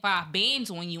spend 5 bands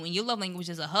on you and your love language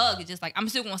is a hug, it's just like I'm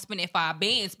still gonna spend that 5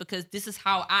 bands because this is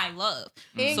how I love.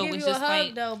 So it's give you just a hug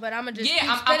like, though, but I'm gonna just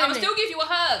I'm gonna still give you a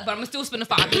hug, but I'm gonna still spend the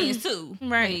 5 bands too.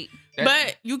 Right.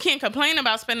 But you can't complain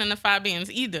about spending the 5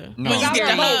 bands either. No. When you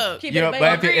get the hug. You know,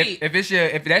 but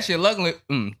if that's your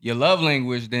love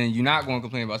language, then you're not going to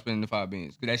complain about spending the 5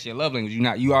 bands because that's your love language.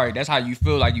 You already that's how you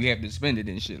feel like you have to spend it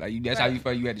and shit. Like that's how you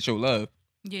feel you have to show love.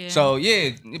 Yeah. So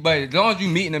yeah, but as long as you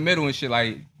meet in the middle and shit,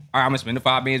 like all right, I'm gonna spend the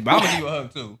 5 bands, but I'm gonna give you a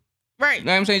hug too. Right. You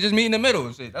know what I'm saying? Just meet in the middle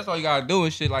and shit. That's all you gotta do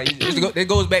and shit. Like it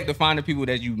goes back to finding people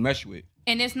that you mesh with.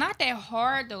 And it's not that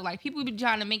hard though. Like people be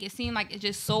trying to make it seem like it's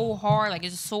just so hard. Like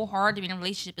it's just so hard to be in a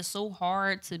relationship. It's so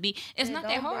hard to be. It's not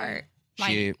that hard. Like,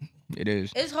 shit, it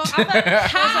is. It's hard.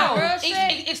 How?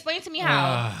 Explain to me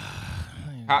how.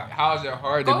 How is it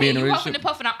hard Go to be ahead, in a you huffing relationship? and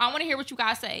puffing. I want to hear what you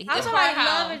guys say. I It's feel hard like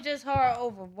how. love is just hard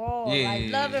overall. Yeah.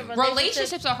 Like love and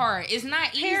Relationships are hard. It's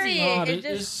not easy. Period. It's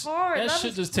just hard. That Love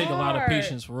shit is just take a lot of hard.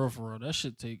 patience for real. That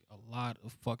should take a lot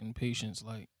of fucking patience.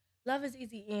 Like Love is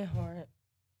easy and hard.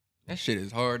 That shit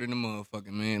is hard in the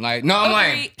motherfucking man. Like, no, I'm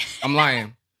lying. Agreed. I'm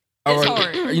lying. It's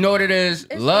hard. You know what it is?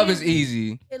 It's Love easy. is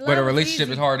easy, Love but a is relationship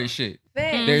easy. is hard as shit.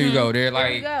 Thanks. There you go. They're There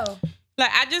like, you go. Like,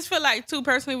 I just feel like, too,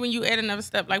 personally, when you add another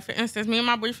step, like, for instance, me and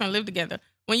my boyfriend live together.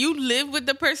 When you live with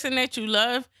the person that you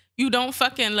love, you don't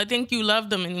fucking think you love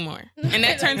them anymore. And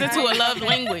that turns into a love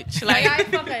language. Like, I Like,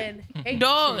 fucking hate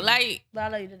dog, shit. like, But I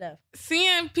love you to death.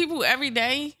 seeing people every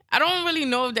day, I don't really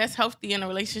know if that's healthy in a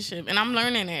relationship. And I'm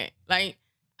learning that. Like,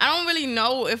 I don't really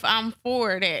know if I'm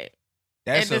for that.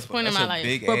 that's At this point in that's my a life.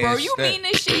 big But bro, ass you step. mean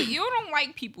this shit. You don't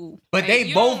like people. But Like, they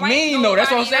you both don't like mean though. That's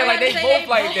what I'm saying. Like they nobody. both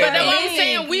like But But that. that's what though. I'm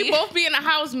saying. We both be in the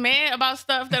house mad about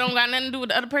stuff that don't got nothing to do with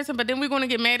the other person, but then we're going to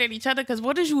get mad at each other because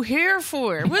what is you here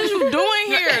for? What is you doing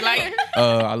here? Like,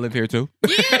 I live here too.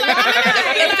 yeah, like,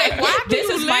 I be like, why do This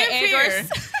you is my live here?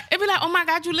 address. It be like, oh my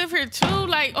God, you live here too?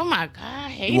 Like, oh my God, I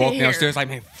hate You walk it here. downstairs like,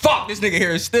 man, fuck this nigga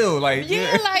here still. Like,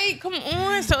 Yeah, like, come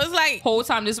on. So it's like, Whole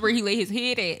time this is where he lay his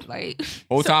head at. Like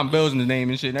whole time bills in his name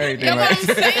and shit and everything. that's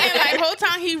what Like, I'm saying. Like, whole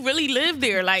time he really lived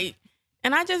there. Like,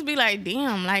 and I just be like,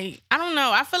 damn, like, I don't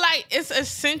know. I feel like it's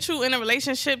essential in a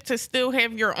relationship to still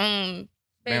have your own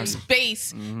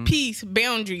space, peace,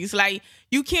 boundaries. Like,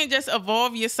 you can't just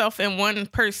evolve yourself in one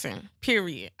person,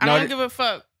 period. I No, don't give a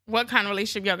fuck what kind of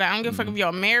relationship y'all got. I don't give a fuck if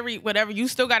y'all married, whatever. You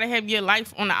still got to have your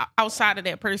life on the outside of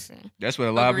that person. that's what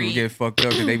a lot of people Agreed. get fucked up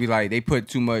because they be like, they put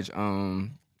too much.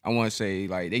 I want to say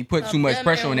like they put too much them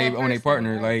pressure on and their one person,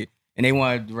 partner, right? like, and they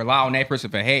want to rely on that person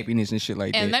for happiness and shit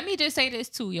like And that. let me just say this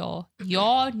too, y'all.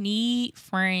 Y'all need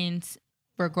friends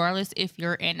regardless if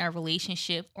you're in a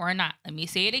relationship or not. Let me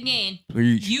say it again.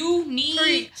 Preach. You need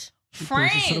Preach.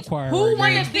 friends. Preaching to the choir Who right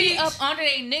want there. to be up under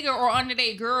a nigga or under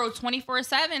a girl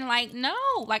 24/7? Like, no.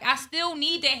 Like, I still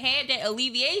need to have that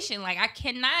alleviation. Like, I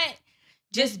cannot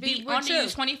just be with under you. you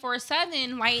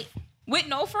 24/7. Like, with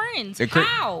no friends. The cra-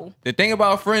 How? The thing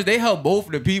about friends, they help both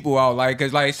of the people out. Like,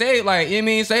 cause like, say, like, you know what I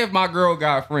mean, say if my girl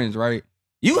got friends, right?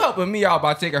 You helping me out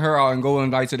by taking her out and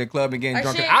going like to the club and getting That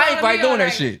drunk. shit I ain't calling fight me doing all that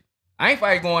right. shit. I ain't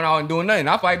fight going out and doing nothing.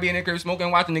 I fight being in the crib smoking,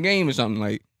 watching the game or something.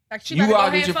 Like, Like she you better go go out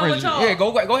have get your fun with friends. y'all. Yeah,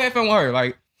 go have fun with her.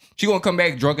 Like, she gonna come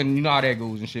back drunk and you know how that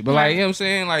goes and shit. But like, you know what I'm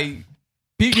saying? Like,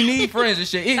 you need friends and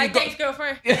shit. Like, thanks,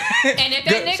 girlfriend. And if that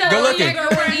Good- nigga good really looking. that girl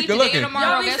leave Good today looking. or tomorrow,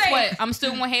 Y'all be guess safe. what? I'm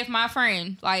still gonna have my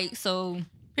friend. Like, so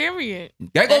Period.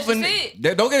 That go That's for just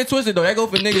it. don't get it twisted though. That go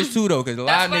for niggas too though, because a lot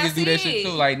That's of what I niggas do that shit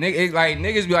said. too. Like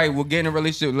niggas be like, we'll get in a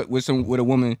relationship with a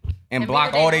woman and And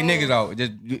block maybe they all they wrong. niggas out.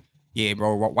 Just yeah,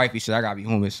 bro. Wifey said I gotta be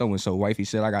home with so and so. Wifey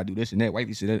said I gotta do this and that.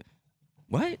 Wifey said that.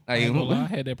 What? Like, I ain't gonna lie, I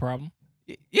what? had that problem.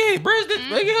 Yeah, bro.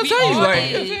 Like, I'm We telling you, all like,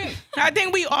 did. I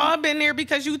think we all been there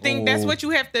because you think that's Oh. what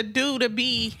you have to do to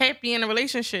be happy in a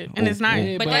relationship, and it's not.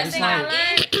 Yeah, But but that's it's not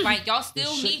like- it. Like, y'all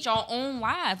still shit- need your own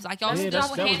lives. Like, y'all Yeah, still that have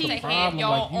was to the have problem. your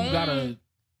Like, you own gotta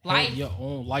life have your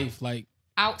own life. Like,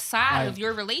 outside like, of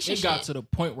your it relationship. got to the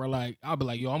point where like I'll be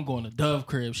like, yo, I'm going to Dove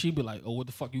crib. She'd be like, oh, what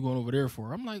the fuck you going over there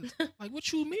for? I'm like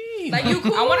what you mean? Like, you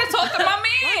cool? I want to talk to my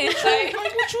man. Like,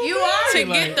 what You mean? are. To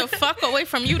Like, get the fuck away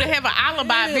from you to have an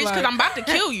alibi, Yeah, bitch, because like- I'm about to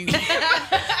kill you. First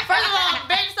of all,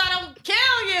 bitch, so I don't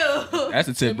kill you. that's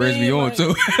the tip Yeah, Briz be man, on like- too.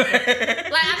 Like,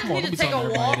 I just Come on, need don't to be take talking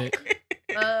a to walk. everybody that.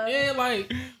 Yeah,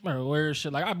 like, bro, where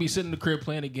shit? Like, I be sitting in the crib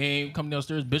playing the game, come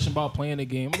downstairs bitching about playing the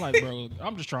game. I'm like, bro,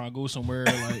 I'm just trying to go somewhere.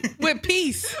 Like, With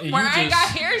peace. and where you I ain't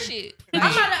just- got hair shit. I'm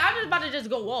just about to just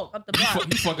go walk up the block.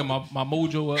 you fucking my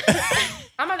mojo up.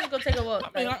 I'm about to just go take a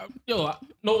walk. I mean,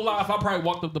 no lie, if I probably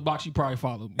walked up the block, she probably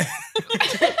followed me.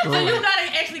 So you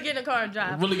gotta actually get in the car and I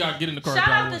drive. really gotta get in the car. Shout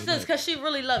and out drive to away, sis because she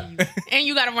really love you. And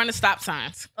you gotta run the stop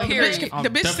signs. Oh, The period. bitch, I'm the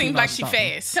bitch definitely seems not like she stopping.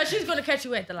 fast. Because she's gonna catch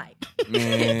you at the light.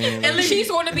 Man, At least She's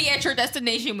going to be at your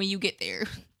destination when you get there.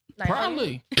 like,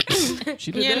 Probably.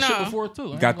 She did You that shit know. before too.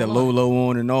 I ain't got the gonna lie. low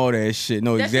on and all that shit.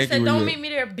 No, That shit exactly said, where don't you meet at. me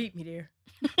there, beat me there.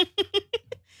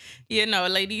 Yeah, no,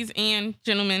 ladies and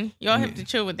gentlemen, y'all have to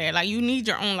chill with that. Like, you need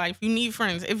your own life. You need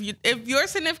friends. If your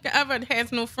significant other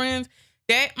has no friends,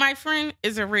 that, my friend,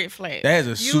 is a red flag. That is a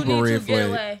You super need red to get flag.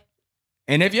 away.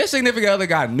 And if your significant other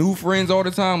got new friends all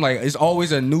the time, like it's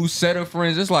always a new set of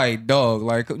friends. It's like, dog,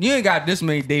 like you ain't got this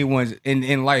many day ones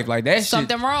in life. Like that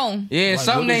Something shit. wrong. Yeah, Like,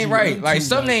 something what is ain't you right. into, Like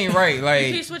something like- ain't right.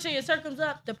 You keep Like, switching your circles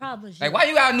up, the problem is you. like why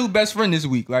you got a new best friend this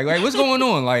week? Like what's going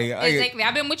on? Like, Exactly.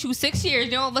 I've been with you 6 years.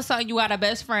 Then all of a sudden you got a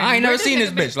best friend. I ain't Where never seen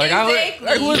this nigga bitch. Like, Exactly.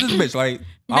 like who is this bitch? Like,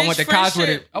 I Bitch went to college with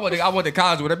friendship. it. I went to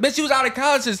college with her. Bitch, she was out of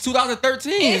college since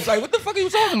 2013. It's like, what the fuck are you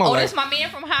talking about? Oh, Like, that's my man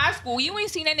from high school. You ain't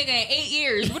seen that nigga in 8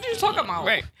 years. What are you talking about?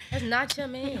 Right. That's not your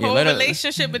man. Yeah, Whole let her-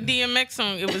 relationship with DMX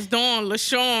song, it was Dawn,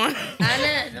 LaShawn, I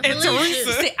know. and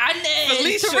Teresa. See, I know.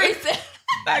 Felicia. Teresa.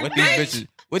 Like, what these bitches?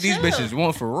 What these bitches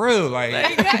want for real? Like,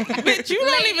 bitch, you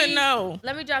don't even Ladies. know.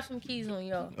 Let me drop some keys on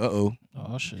y'all.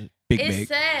 Oh shit. big It's bag.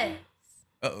 sad.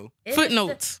 It is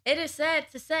Footnotes. It is sad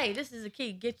to say. This is a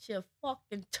key. Get your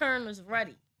fucking turners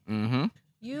ready. Mm-hmm.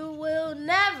 You will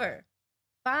never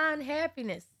find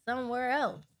happiness somewhere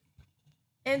else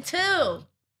until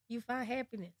you find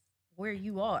happiness where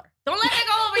you are. Don't let that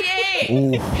go over your head.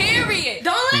 Ooh. Period.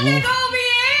 Don't let that go over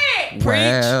your head.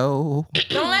 Well,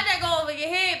 Don't let that go over your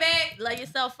head, babe. Let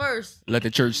yourself first. let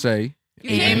the church say. You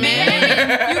can't be Amen.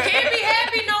 happy. You can't be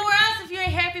happy nowhere else if you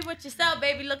ain't happy with yourself,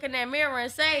 baby. Look in that mirror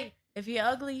and say, if you're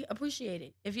ugly, appreciate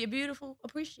it. If you're beautiful,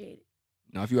 appreciate it.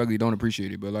 Now, if you ugly, don't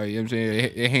appreciate it. But like, you know what I'm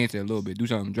saying, enhance it a little bit. Do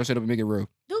something. Dress it up and make it real.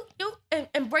 Do and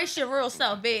embrace your real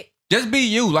self, babe. Just be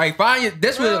you. Like, find your.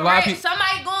 That's what a lot of Right. people.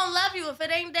 Somebody gonna love you. If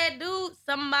it ain't that dude,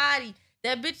 somebody.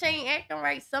 That bitch ain't acting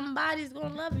right. Somebody's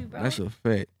gonna love you, bro. That's a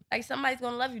fact. Like somebody's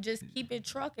gonna love you. Just keep it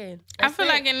trucking. I That's feel it.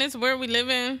 like in this world we live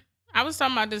in, I was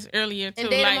talking about this earlier too. and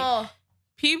date them Like, all.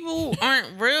 people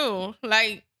aren't real.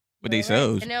 Like, With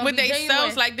themselves. And they'll with be themselves,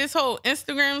 genuine. like this whole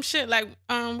Instagram shit. Like,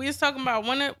 we was talking about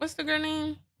what's the girl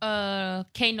name?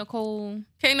 K. Nicole.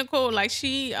 K Nicole. Like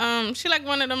she like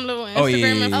one of them little Instagram Oh, yeah,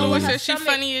 yeah, yeah. Oh, with her influencers. She stomach.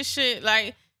 funny as shit.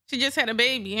 Like, she just had a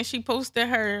baby and she posted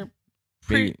her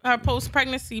Baby. her post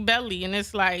pregnancy belly, and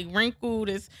it's like wrinkled.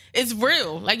 It's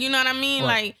real. Like, you know what I mean?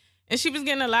 Right. Like, and she was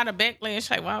getting a lot of backlash.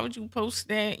 Like, why would you post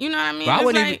that? You know what I mean? But I It's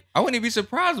wouldn't like, even. I wouldn't even be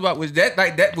surprised about was that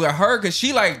like that with her because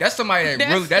she like that's somebody that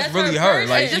That's- really that's that's really her her.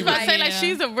 Like person. she just was, about to say, like, Yeah.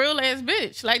 she's a real ass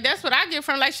bitch. Like, that's what I get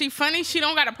from. Like, she funny. She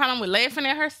don't got a problem with laughing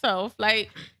at herself. Like,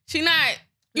 she not.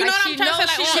 You Like, know what she I'm trying to knows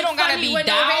say? Like, She Look don't gotta funny be with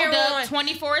no dialed hair up on.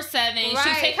 24/7. She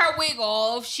Right. take her wig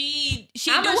off. She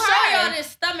I'm do gonna show her. y'all this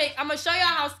stomach. I'm gonna show y'all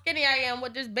how skinny I am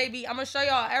with this baby. I'm gonna show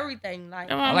y'all everything. Like,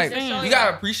 That's what I I'm like saying. show you y'all.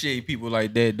 gotta appreciate people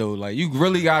like that though. Like you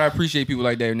really gotta appreciate people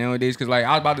like that nowadays. Cause like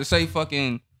I was about to say,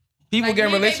 fucking people Like,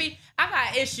 getting me, relationship. baby, I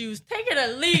got issues. Take it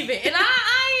or leave it. And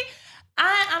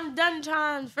one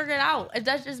trying to figure it out.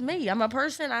 That's just me. I'm a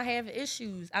person. I have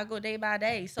issues. I go day by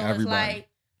day. So Everybody. it's like,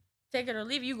 take it or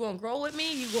leave it. You gonna grow with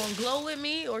me? You gonna glow with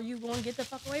me? Or you gonna get the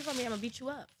fuck away from me? I'm gonna beat you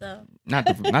up. So Not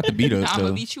to beat us I'm though.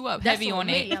 gonna beat you up that's heavy on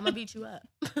me. that. I'm gonna beat you up.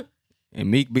 And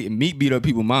Meek beat up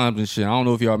people's moms and shit. I don't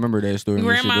know if y'all remember that story.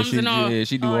 Grandmoms shit, but and all. Yeah,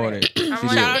 she do all that. She I'm do running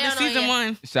Shout all out that. to season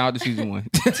 1. Shout out to season 1.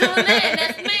 Tune in.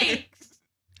 That's me.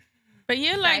 But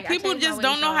yeah, like Like, I people changed my just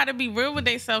don't ways know up. how to be real with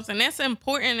themselves, and that's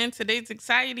important in today's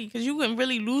society because you can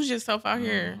really lose yourself out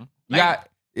here. You got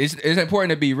it's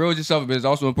important to be real with yourself, but it's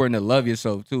also important to love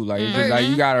yourself too. Like it's just like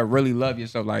Mm-hmm. you gotta really love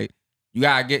yourself. Like you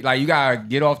gotta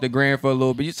get off the gram for a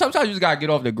little bit. Sometimes you just gotta get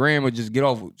off the gram or just get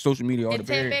off social media all the And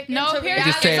tap period. back No, into period.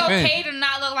 Just It's tap in. okay to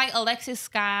not look like Alexis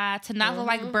Scott, to not look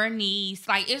like Bernice.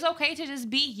 Like, it's okay to just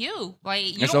be you. Like,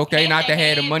 you It's don't okay not to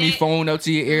have the money that- phone up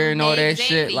to your ear and all that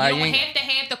Exactly. shit. Like you don't ain't- have to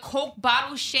have the Coke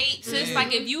bottle shape. Sis,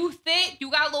 like, if you thick,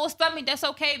 you got a little stomach, that's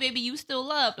okay, baby. You still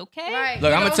loved, okay? Right.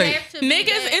 Look, You I'ma don't tell you- have to be Niggas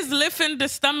that. is lifting the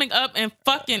stomach up and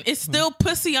fucking. It's still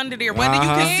pussy under there, whether you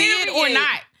can see it or Period.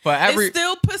 not. for every It's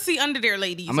still pussy under there,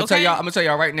 ladies. I'm gonna okay? tell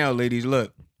y'all right now, ladies.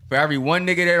 Look, for every one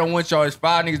nigga that don't want y'all, it's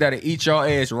 5 niggas that'll eat y'all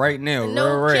ass right now. No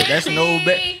real red. That's no kidding.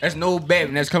 bet. That's no bet,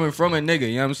 and that's coming from a nigga.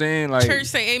 You know what I'm saying? Like, Church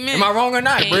say amen. am I wrong or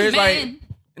not, bro? It's like, Amen.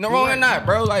 am I wrong or not,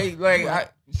 bro?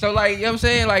 So like, you know what I'm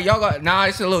saying? Like, y'all got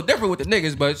it's a little different with the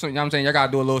niggas, but so, you know what I'm saying? Y'all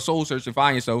gotta do a little soul search to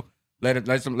find yourself. Let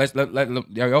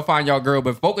y'all find y'all girl,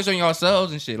 but focus on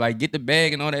yourselves and shit. Like, get the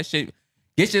bag and all that shit.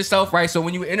 Get yourself right. So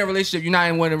when you in a relationship, you're not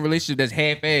in one relationship that's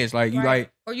half-assed. Like, you Right.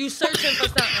 like, Or you searching for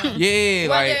something. yeah, Whether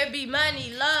like. it be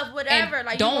money, love, And whatever.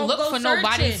 Like, don't you look go for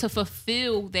nobody searching. to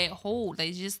fulfill that hole.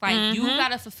 It's just like you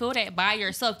gotta fulfill that by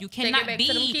yourself. You it cannot back to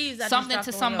them be keys I just something dropped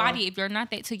to on somebody y'all. if you're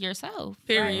not that to yourself.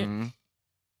 Period. Mhm.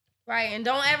 Right. And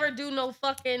don't ever do no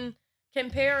fucking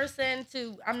comparison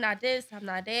to I'm not this, I'm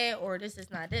not that, or this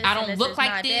is not this. I and don't this look is like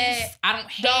not this. that. I don't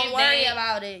have Don't worry that.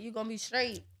 about it. You're gonna be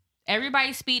straight.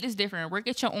 Everybody's speed is different. Work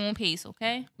at your own pace,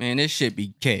 okay? Man, this shit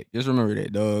be cat. Just remember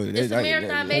that, dog. It's a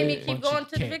marathon, baby. whole Keep bunch going of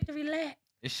to the cat. victory lap.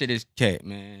 This shit is cat,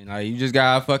 man. Like, you just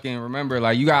gotta fucking remember,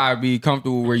 like, you gotta be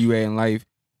comfortable where you at in life.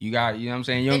 You got, you know what I'm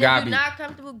saying? You don't And gotta if be. you're not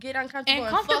comfortable, get uncomfortable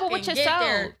And comfortable with fucking get yourself.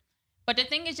 there. But the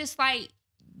thing is just like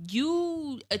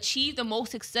you achieve the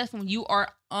most success when you are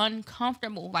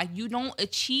uncomfortable. Like you don't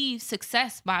achieve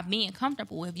success by being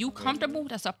comfortable. If you comfortable,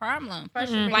 that's a problem.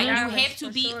 Pressure Mhm. bring Like you balance, have to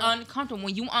for be sure. uncomfortable.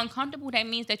 When you uncomfortable, that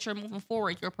means that you're moving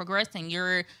forward, you're progressing,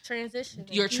 you're transition.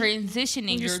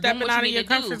 transitioning, You're you're stepping doing what out you of your need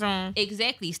to comfort do. zone.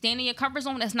 Exactly. Staying in your comfort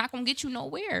zone, that's not gonna get you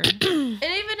nowhere. And even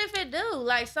if it do,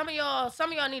 like some of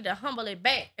y'all need to humble it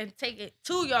back and take it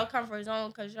to your comfort zone,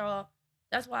 because y'all.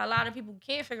 That's why a lot of people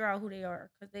can't figure out who they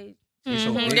are, because they. so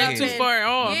Mhm. big. They're too far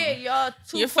off. Yeah, y'all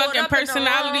too. Your caught fucking up in the wrong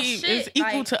personality is shit.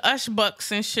 equal Like, to Ush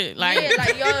Bucks and shit. Like, yeah,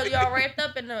 like y'all wrapped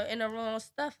up in the wrong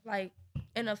stuff. Like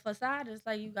in a facade, it's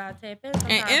like you gotta tap in. and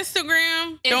sometimes.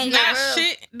 Instagram It's don't not got real.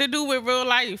 shit to do with real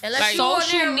life. Unless Like, you on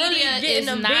Social there really media getting is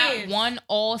them not bands. one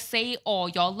all say all.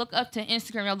 Y'all look up to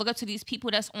Instagram. Y'all look up to these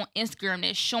people that's on Instagram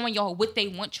that's showing y'all what they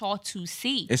want y'all to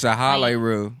see. It's a highlight Like,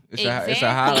 reel. It's a Exactly.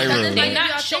 highlight Because reel. it's They're like- not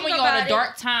y'all showing think y'all the about it.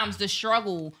 dark times, the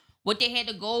struggle, what they had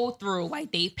to go through,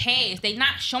 like they passed. They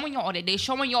not showing y'all that. They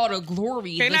showing y'all the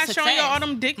glory. they the not showing you all success.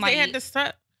 them dicks Like, they had to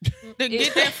suck to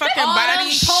get that fucking All body. them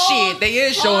toes. Shit, they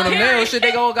is showing them now. Shit,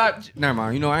 they all got. Never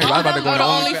mind. You know, I ain't about to go on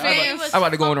All them OnlyFans. OnlyFans. I'm about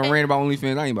to go on a rant about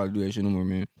OnlyFans. I ain't about to do that shit no more,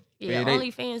 man. Yeah, Yeah, they-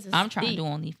 OnlyFans is. I'm trying to deep. do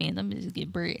OnlyFans. I'm just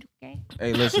get bread. Okay.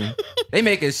 Hey, listen, they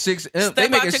making six. They out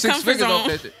making your 6 comfort figures off zone.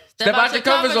 that shit. Step out your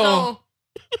comfort zone.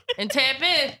 and tap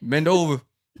in. Bend over.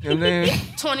 You know what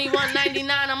I'm saying?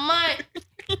 $21.99 a month.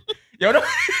 Yo,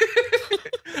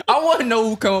 I want to know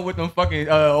who come up with them fucking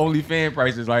OnlyFans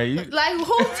prices. Like, Like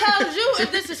who tells you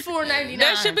if this is $4.99?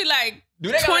 That should be like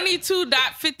Do they got-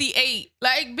 22.58.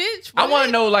 Like, bitch. I what? want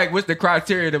to know like what's the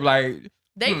criteria to like.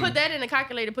 They put that in the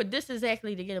calculator. Put this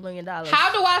exactly to get $1 million.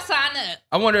 How do I sign up?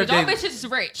 I wonder if Y'all they. bitches is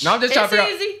rich. No, I'm just trying It's to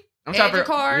figure out. easy. I'm trying Add to your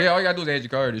figure. card. Yeah, all you gotta do is add your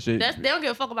card and shit. They don't give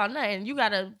a fuck about nothing. You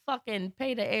gotta fucking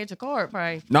pay to add your card,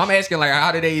 probably. No, I'm asking like,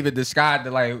 how do they even decide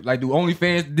to like do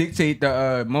OnlyFans dictate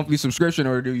the monthly subscription,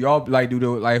 or do y'all like do the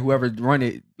like whoever run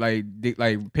it like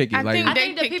pick it? I like think I They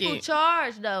think the pick people it.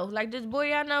 charge though. Like this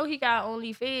boy I know, he got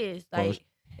OnlyFans. Like,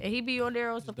 and he be on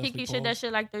there on some Definitely kinky shit. cool. That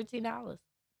shit like $13.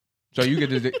 so you could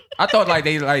just. I thought like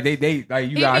they like you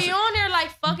He guys. be on there like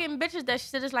fucking bitches. That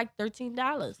shit is like $13.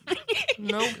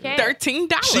 No cap. $13.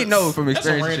 She knows from That's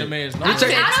a experience. random shit. ass I number.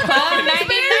 check- I don't know from $12.99.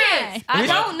 experience. I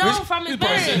don't know from You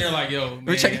probably sitting there experience. like, yo,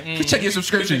 Let me man. check your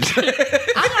subscriptions. I'm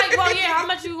like, well, yeah. How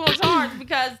much you gonna charge?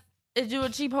 Because is you a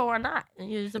cheap hoe or not?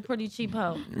 And it's a pretty cheap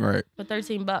hoe Right. for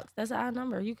 $13. That's a high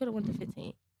number. You could have went to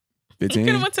 15. You could have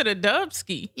 15 went to the dub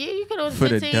ski. Yeah, you could have For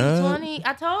the 15, dub? 20.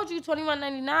 I told you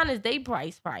 $21.99 is they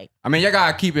price, right? I mean, you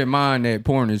gotta keep in mind that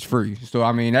porn is free. So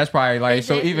I mean, that's probably like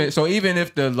even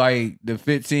if the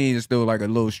 15 is still like a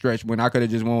little stretch, when I could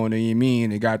have just went on the me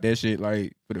and got that shit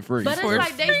like for the free. But it's For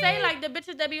like they say, like the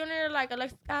bitches that be on there, like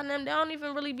Alexa and them, they don't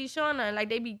even really be showing nothing. Like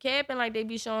they be capping, like they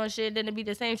be showing shit. Then it be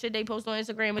the same shit they post on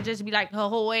Instagram, but just be like her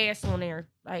whole ass on there,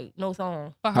 like no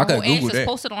thong. But I her could whole ass Google is that.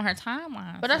 posted on her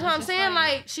timeline. But that's so what it's I'm just saying.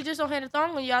 Like she just don't have the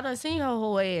thong when y'all done seen her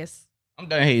whole ass. I'm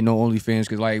done hating no OnlyFans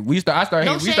because like I started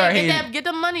No hating. We shade, started get hating. get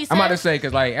the money. I'm about to sis. say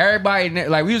because like everybody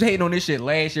like we was hating on this shit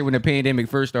last year when the pandemic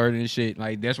first started and shit.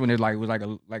 Like that's when it like was like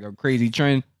a crazy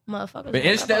trend. Motherfuckers. But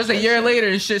it's a year later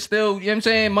and shit still. You know what I'm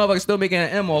saying? Motherfuckers still making an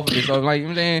M off of it. So like you know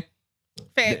what I'm saying.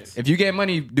 Facts. If you get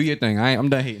money, do your thing. I'm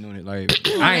done hating on it. Like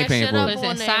I ain't paying shit for up. it. Listen,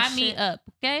 on that sign me shit. up,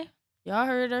 okay? Y'all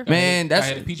heard her. Man, I that's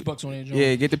had the peach bucks on there, John.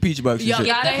 yeah. Get the peach bucks and Y'all shit.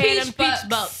 gotta The have them peach peach bucks.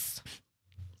 bucks.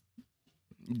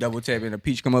 Double tap and a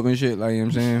peach come up and shit. Like you know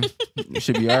what I'm saying. It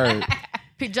should be alright.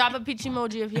 Drop a peach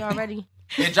emoji if y'all ready.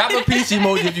 Yeah, drop a peach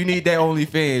emoji if you need that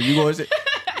OnlyFans. You gonna say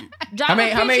Drop how a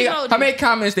many peach emoji. how many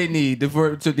comments they need to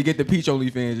get the peach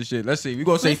OnlyFans and shit. Let's see. We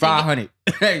gonna say Listen, 500.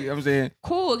 Hey, you know what I'm saying.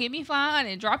 Cool, give me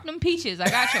 500. Drop them peaches. I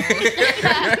got you.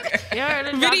 You heard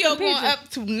her. Drop Video the going peaches. up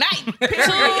tonight.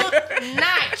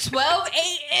 Tonight, 12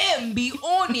 a.m. Be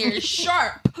on there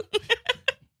sharp.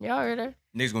 Y'all heard her.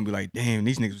 Niggas gonna be like, damn,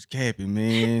 these niggas was capping,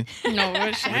 man. No,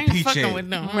 bitch, I ain't Peach fucking head. with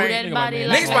them. Move Right. that body Niggas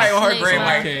Niggas probably on her snakes, gram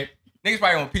man. like, niggas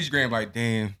probably on Peach gram like,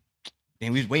 damn, we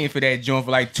was waiting for that joint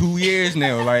for like 2 years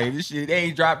now. Like this shit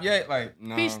ain't dropped yet. Like,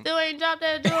 no. Peach still ain't dropped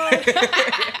that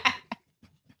joint.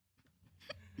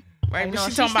 Right, No, but she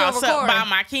she's talking about still something recording. buy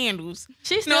my candles.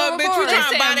 She's still No, bitch, you recording.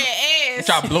 trying to buy Listen, that ass.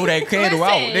 Try to blow that candle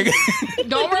out, Listen. nigga.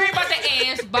 Don't worry about the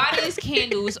ass. Buy these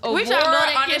candles. We tryna blow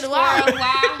that candle out.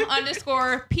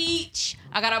 _live_peach.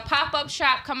 I got a pop-up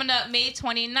shop coming up May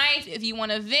 29th. If you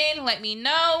want to vend, let me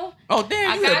know. Oh damn,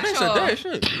 I you got a bitch y'all. of that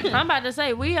shit. I'm about to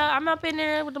say I'm up in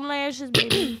there with them lashes,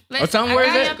 baby. Oh, tell me where I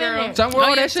is got that? you, girl. Tell me where all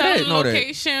yeah, that shit tell is. them Know that.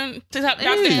 location. To drop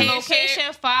Yeah. the Location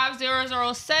location.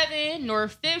 5007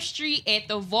 North 5th Street at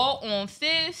the Vault on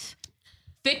 5th.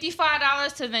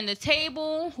 $55 to vend the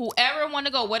table. Whoever want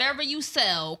to go, whatever you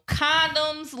sell,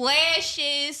 condoms,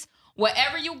 lashes,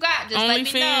 whatever you got, just let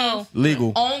me know.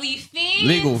 Legal.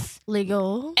 OnlyFans,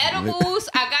 Legal. edibles.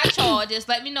 I got y'all. Just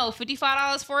let me know.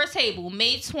 $55 for a table.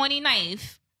 May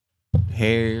 29th.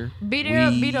 Hair. Be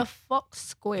there, be weed, the fuck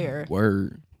square.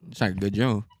 Word. It's like a good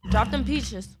joint. Drop them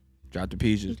peaches. Drop the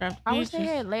peaches. I wish they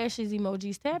had lashes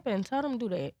emojis. Tap in. Tell them do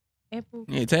that. Apple.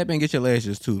 Yeah, tap in and get your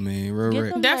lashes too, man. Real Get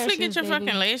right. them Definitely lashes, get your baby.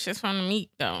 fucking lashes from the Meek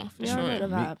though, for Y'all know sure.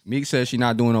 the vibes. Meek says she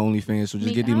not doing OnlyFans, so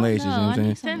just get them lashes. You know what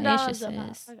I'm saying? $10 Lashes, a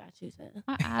pop. sis. I got you, sis.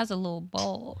 My eyes a little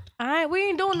bald. We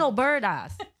ain't doing no bird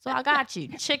eyes. So I got you.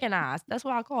 Chicken eyes. That's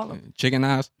what I call them. Chicken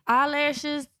eyes.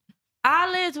 Eyelashes.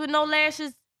 Eyelids with no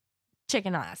lashes.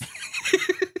 Chicken eyes.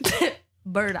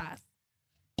 Bird eyes.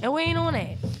 And we ain't on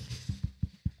that.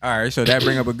 All right, so that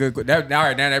bring up a good. All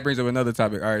right, now that brings up another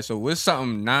topic. All right, so what's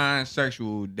something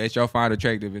non-sexual that y'all find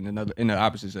attractive in the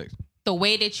opposite sex? The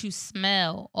way that you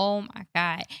smell. Oh my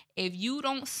God. If you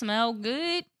don't smell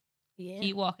good, Yeah.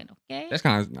 keep walking, okay? That's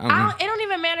kind of. It don't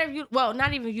even matter if you, well,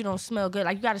 not even if you don't smell good.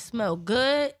 Like, you got to smell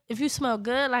good. If you smell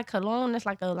good, like cologne, that's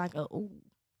like a, ooh.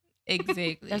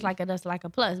 Exactly. That's like a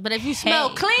plus. But if you smell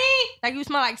Hey. clean, like you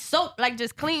smell like soap, like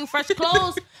just clean, fresh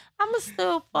clothes, I'ma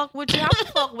still fuck with you.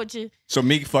 I'ma fuck with you. So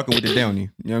Meek fucking with the Downy. You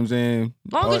know what I'm saying?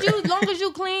 Long as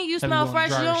you clean, you smell Everyone fresh,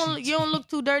 dryer sheets. you don't look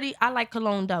too dirty. I like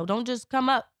cologne though. Don't just come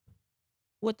up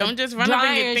with the Don't just run up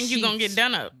and dryer think you gonna get sheets.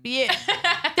 done up. Yeah.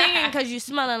 Thinking because you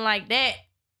smelling like that.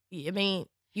 I mean,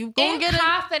 you gonna In get it.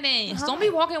 confidence. Don't be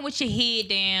walking with your head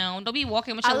down. Don't be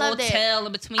walking with I your love little that. tail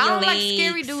in between I your don't legs. like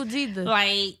scary dudes either.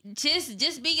 Like,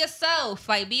 just be yourself.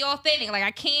 Like, be authentic. Like,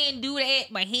 I can't do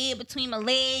that. My head between my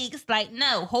legs. Like,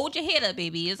 no. Hold your head up,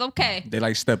 baby. It's okay. They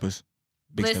like steppers.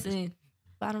 Big steppers. Listen.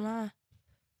 Bottom line.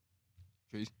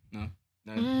 Trees? No. Mm.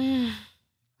 Nothing.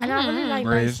 And I really like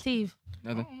Raise. nice teeth.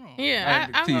 Nothing. Yeah,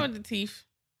 Like I teeth. go with the teeth.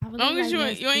 I really As long as like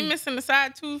nice you ain't teeth. missing the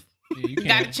side tooth, Yeah, you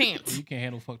got a chance. You can't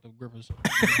handle fucked up grippers.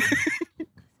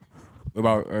 What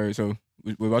about? All right. So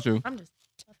what about you? I'm just.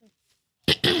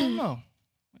 I don't know.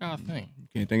 I gotta think.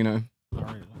 Can't think of nothing. All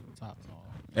right, off the top.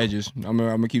 No. Edges. I'm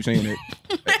gonna keep saying that.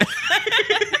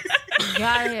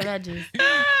 Gotta have edges.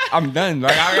 I'm done.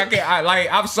 Like I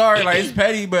can't. I'm sorry. Like it's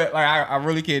petty, but like I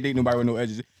really can't date nobody with no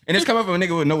edges. And it's coming from a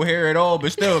nigga with no hair at all.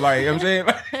 But still, like you know what I'm saying.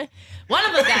 Like, One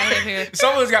of us gotta have hair.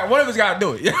 one of us got to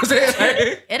do it. You know what I'm saying?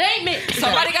 Like, It ain't me.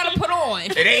 Somebody got to put on.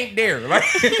 it ain't there. Like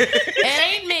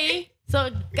It ain't me. So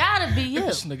it gotta be you.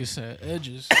 This nigga said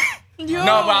edges. Yo.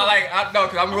 No, but I know,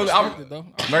 cause I'm really, though.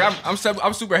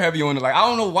 I'm super heavy on it. Like I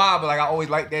don't know why, but like I always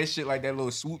like that shit, like that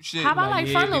little swoop shit. How about like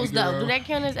yeah, frontals baby though? girl. Do that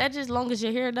count as edges as long as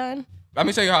your hair done? Let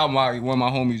me tell you how one of my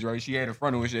homies, right? She had a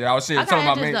frontal and shit. I was saying, I telling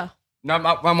got my edges man. though.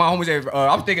 No, my homies said,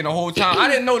 I'm thinking the whole time. I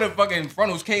didn't know the fucking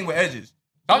frontals came with edges.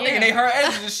 I'm thinking they her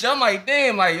edges and shit. I'm like,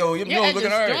 damn, like, yo, you Your don't look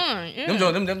at her. edges done,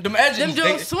 yeah. Them edges. Them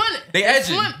dudes swimming. They edges.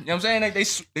 You know swim. what I'm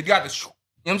saying? They got the, you know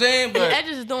what I'm saying? The But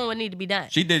edges is doing what need to be done.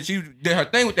 she did her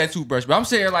thing with that toothbrush. But I'm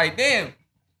saying like, damn.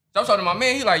 So I'm talking to my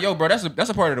man. He like, yo, bro, that's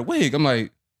a part of the wig. I'm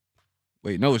like,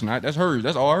 wait, no, it's not. That's hers.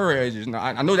 That's all her edges. No,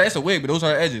 I know that's a wig, but those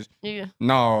are her edges. Yeah.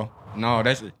 No,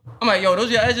 that's it. I'm like, yo, those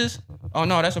your edges? Oh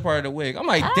no, that's a part of the wig. I'm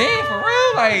like, damn, for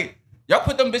real? Like, y'all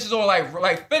put them bitches on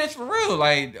like fitteds for real.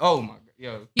 Like, oh my god,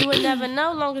 yo. You would never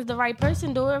know long as the right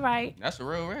person do it right. That's a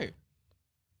real right.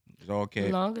 It's all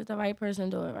cap. Long as the right person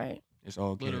do it right. It's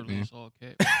all cap, Literally, man. it's all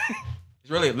cap. It's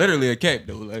really literally a cap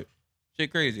though. Like,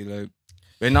 shit crazy. Like,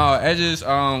 but no, edges,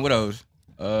 what else?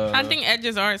 I think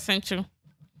edges are essential.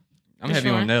 I'm for heavy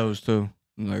sure. on nails too.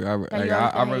 Like,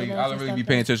 I really be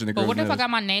paying attention to But girls' what if I nails. got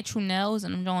my natural nails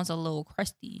and them joints a little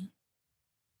crusty?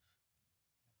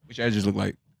 Which edges look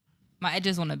like? My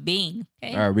edges on a beam.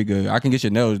 Okay. All right, we good. I can get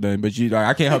your nails done, but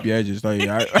I can't help your edges. Like,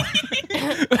 I don't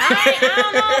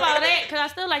know about that because I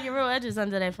still like your real edges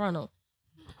under that frontal.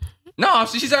 no,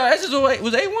 she said her edges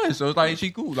was A1, so it's like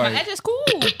she cool. My Like, edges cool.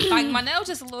 Like my nails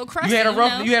just a little crusty. you had a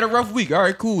rough, know? you had a rough week. All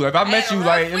right, cool. If I met had a you, rough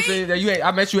like, you know what I'm week. saying, that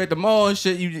I met you at the mall and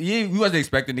shit. You wasn't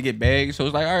expecting to get bags, so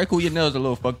it's like, all right, cool. Your nails a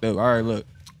little fucked up. All right, look,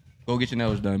 go get your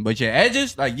nails done. But your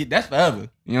edges, like, that's forever.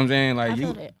 You know what I'm saying? Like, I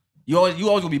feel that. you always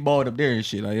gonna be bald up there and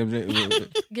shit. Like, you know what I'm saying?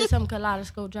 Get some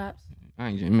kaleidoscope drops. I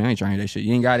ain't trying that shit.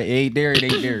 You ain't got it. It ain't there. It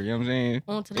ain't there. You know what I'm saying?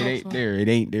 On to the It next ain't one. there. It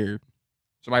ain't there.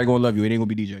 Somebody gonna love you. It ain't gonna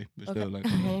be DJ. But Okay. still, like,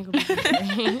 Ain't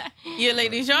gonna be- Yeah,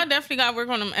 ladies, y'all definitely got to work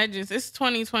on them edges. It's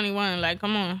 2021. Like,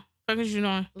 come on. What is you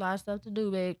doing? A lot of stuff to do,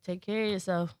 babe. Take care of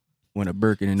yourself. want a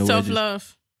Birkin and no edges.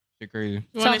 Self-love. Shit crazy.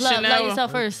 You want a Self-love. Love Chanel.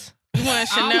 yourself first. You want a I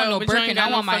Chanel, don't want no but you Birkin. ain't got I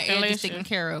no want my fucking edges laces. taken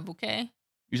care of. Okay.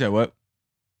 You said what?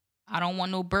 I don't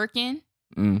want no Birkin.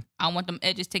 Mm. I want them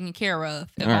edges taken care of.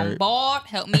 If All I'm right. bald,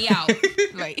 help me out.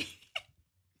 Like,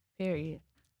 Period.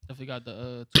 Definitely got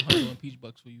the 200 on peach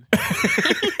bucks for you.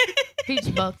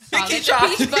 Peach bucks. I'll get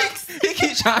the peach bucks. He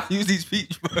keep trying to use these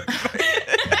peach bucks.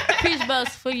 Peach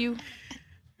bucks for you.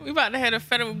 We about to have the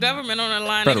federal government on the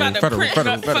line. Federal, they about to print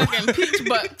federal. fucking peach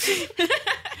bucks.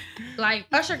 Like,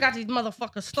 Usher got these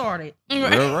motherfuckers started.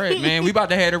 Real right, man. We about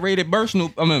to have the rated personal.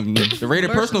 The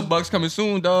rated personal bucks coming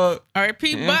soon, dog. R.I.P.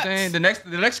 You know what I'm saying? bucks.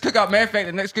 The next cookout. Matter of fact,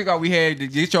 the next cookout we had to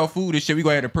get y'all food and shit. We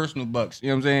gonna have the personal bucks. You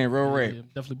know what I'm saying? Real right. Yeah,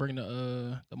 definitely bring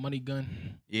the money gun.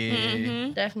 Yeah.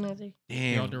 Mhm. Definitely.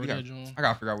 Damn. Y'all do that, John. I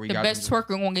gotta figure out where you The got best them. twerker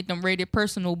gonna get them rated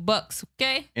personal bucks,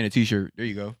 okay? And a t-shirt. There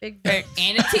you go. Big bucks.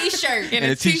 And a t-shirt. In And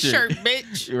a a t-shirt. t-shirt,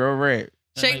 bitch. Real right.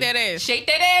 Shake that ass. Shake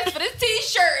that ass for this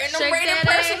t-shirt and them Shake rated that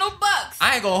ass. personal bucks.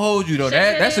 I ain't gonna hold you though. Shake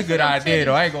that That's a ass good for them idea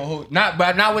though. titties. I ain't gonna hold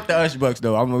not with the Ush bucks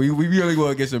though. We really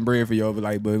want to get some bread for y'all,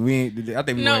 but we ain't. I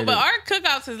think we No, wanna- but our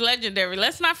cookouts is legendary.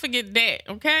 Let's not forget that,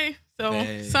 okay? So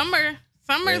Thanks. summer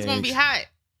is gonna be hot.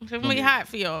 It's gonna be hot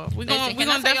for y'all. We Listen, gonna can I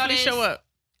tell y'all definitely this? show up.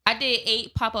 I did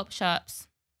 8 pop-up shops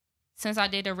since I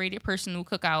did a rated personal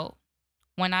cookout.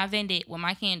 When I vended with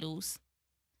my candles,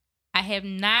 I have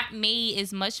not made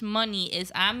as much money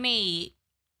as I made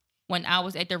when I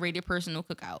was at the rated personal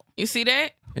cookout. You see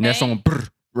that? and that's on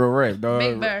real rap, dog.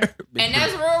 Big Bird. And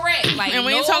that's real rap. Like, And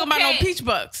we ain't no talking about no cap. peach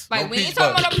bucks. Like, No we ain't peach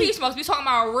talking bucks. about no peach bucks. We talking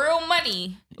about real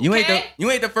money. You ain't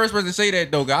okay? the first person to say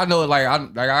that though. 'Cause I know I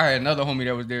had another homie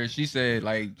that was there. She said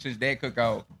like since that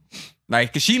cookout,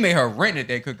 like 'cause she made her rent at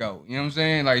that cookout. You know what I'm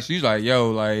saying? Like she's like,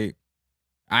 yo, like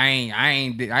I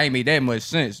ain't made that much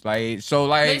sense. Like so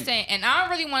like Listen, and I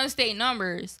don't really want to state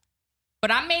numbers,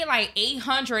 but I made like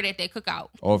 800 at that cookout.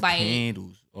 off like,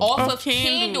 candles. Off Of of candles.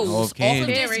 candles. Off Off of candles.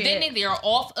 just Period. vending there.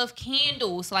 Off of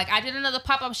candles. Like, I did another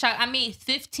pop-up shop. I made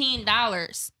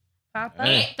 $15 Pop up.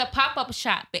 Hey. at the pop-up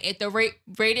shop. But at the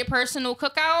rated personal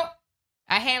cookout,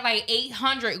 I had like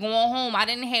 800 going home. I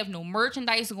didn't have no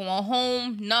merchandise going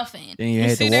home. Nothing. Then you had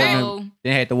to see walk. that? So,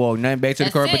 Then had to walk nothing back to the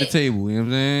That's car but the it. table. You know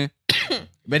what I'm saying?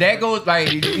 But that goes like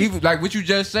even like what you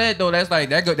just said though. That's like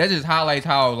that just highlights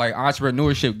how like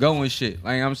entrepreneurship go and shit.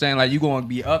 Like I'm saying, like you gonna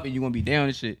be up and you gonna be down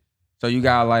and shit. So you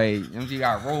got like you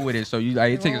got to roll with it. So you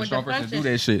like it takes Roll a with strong the person to do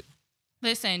punches. that shit.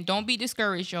 listen, don't be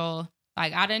discouraged, y'all.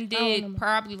 Like, I done did know.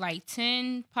 probably like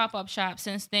 10 pop-up shops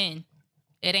since then.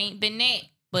 It ain't been that,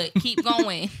 but keep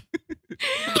going.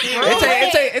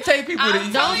 It take people to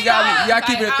you gotta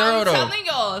keep it thorough though.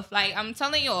 I'm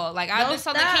telling y'all, like I've Don't been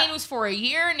selling stop. candles for a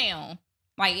year now.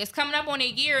 Like, it's coming up on a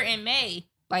year in May.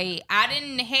 Like, I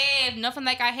didn't have nothing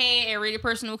like I had at Radio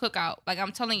Personal Cookout. Like,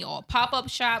 I'm telling y'all, pop-up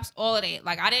shops, all of that.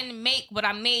 Like, I didn't make what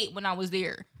I made when I was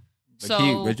there.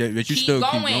 So, but you still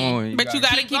keep going. But you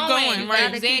gotta keep going,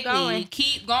 right? Exactly.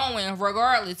 Keep going,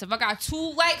 regardless. If I got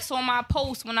 2 likes on my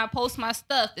post when I post my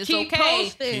stuff, it's Keep okay.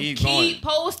 posting. Keep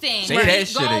posting. Say Keep that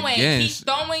shit going. again. Keep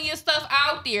throwing your stuff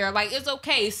out there. Like, it's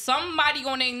okay. Somebody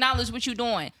gonna acknowledge what you're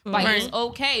doing. Like, Right. it's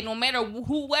okay. No matter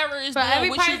whoever is For doing every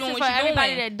what you're person, doing, for what you're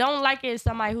everybody doing. that don't like it, is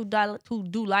somebody who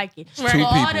do like it. Right. For Two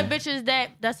all the people. bitches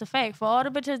that's a fact. For all the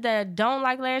bitches that don't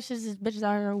like lashes, is bitches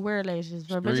out here who wear lashes.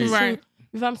 For bitches who, Right.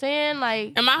 you know what I'm saying?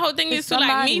 Like, And my whole thing It's is to like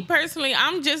me somebody. personally,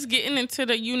 I'm just getting into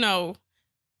the,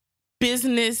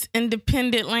 business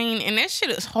independent lane, and that shit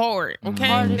is hard. Okay,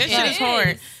 Hard as that fuck. shit is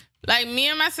hard. Like me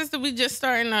and my sister, we just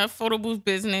starting a photo booth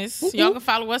business. Y'all can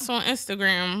follow us on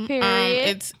Instagram. Period.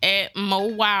 It's at Mo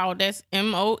Wild. That's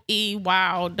MOE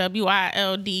Wild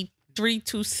WILD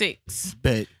 326.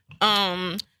 Bet.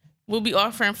 We'll be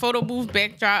offering photo booth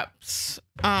backdrops,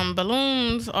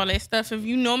 balloons, all that stuff. If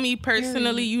you know me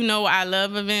personally, you know I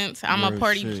love events. I'm a Real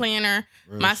party shit. planner.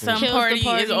 Real My shit. son Kills the party is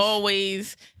parties.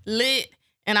 always lit,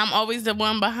 and I'm always the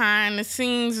one behind the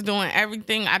scenes doing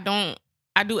everything. I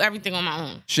do everything on my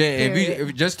own. Shit,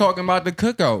 if just talking about the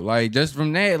cookout, like just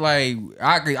from that, like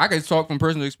I could talk from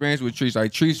personal experience with Treese.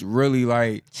 Like Treese really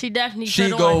like she definitely she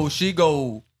put go on. she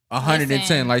go 110.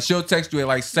 Listen. Like she'll text you at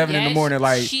like 7 in the Yes, morning.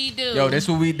 Like she do. yo, this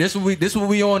what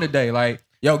we on today. Like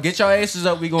yo, get your asses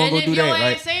up. We gonna And go if do your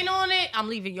that. ass Like ain't on it, I'm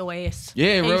leaving your ass.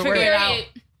 yeah, And real figure real. it out. Period.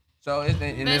 So it's and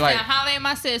Listen, then like holla at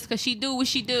my sis, because she do what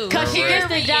she do. Cause she gets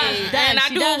the job Period. done. And I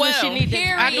She do does what well. she need to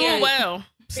do. I do Period. it well.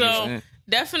 So Yeah.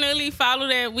 definitely follow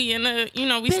that. We in the,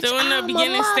 we Bitch, still in the I'm a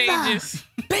beginning mother. stages.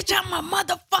 Bitch, I'm a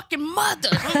motherfucking mother.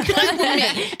 Don't play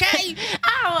with me, okay?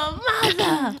 I'm a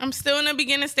mother. I'm still in the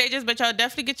beginning stages, but y'all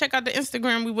definitely can check out the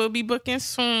Instagram. We will be booking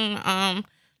soon.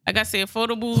 Like I said,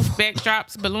 photo booths,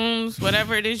 backdrops, balloons,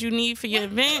 whatever it is you need for your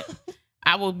event.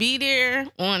 I will be there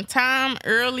on time,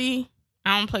 early.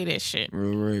 I don't play that shit.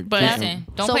 real. But Listen,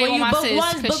 don't So play when with you my book sis,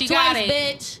 once, because book she twice, got it.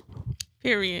 bitch.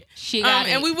 period. She got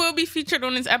it. And we will be featured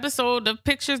on this episode. The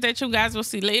pictures that you guys will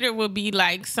see later will be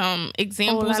like some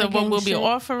examples lot of of what gang we'll be shit.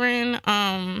 offering.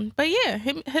 But yeah,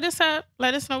 hit us up.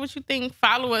 Let us know what you think.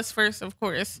 Follow us first, of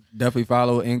course. Definitely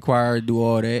follow, inquire, do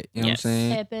all that. You know Yes. what I'm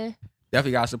saying? Happen.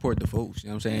 Definitely gotta support the folks. You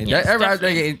know what I'm saying? Yes, Everybody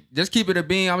definitely. just keep it a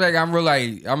beam.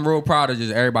 I'm real proud of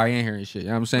just everybody in here and shit. You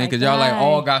know what I'm saying? Like Cause y'all like that.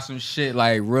 all got some shit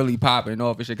like really popping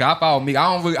off and shit. Cause I follow Meek.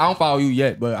 I don't follow you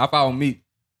yet, but I follow Meek.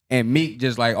 And Meek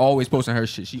just like always posting her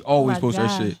shit. She always my posts her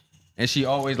God. shit. And she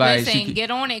always like Listen, get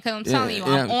on it, because I'm telling you,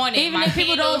 yeah. I'm on it. Even My if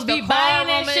people candles, don't be the buying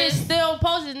car that shit, romance. still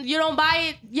posting. You don't buy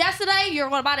it yesterday, you're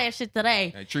gonna buy that shit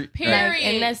today. Like, treat, Period. like,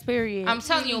 And that's period. I'm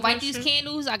telling you, like these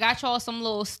candles, I got y'all some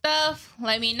little stuff.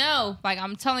 Let me know. Like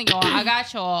I'm telling y'all, I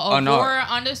got y'all. Oh, no.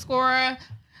 Aurora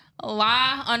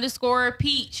 _La_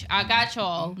 peach. I got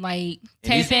y'all. Like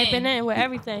these- tap tapping in. in with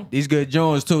everything. these good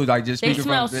Jones too. Like just They speaking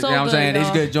smell from so you know what I'm good, saying? These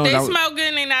y'all. good Jones. They I- smell good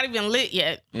and they're not even lit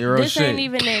yet. yeah, real This shit. ain't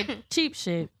even that cheap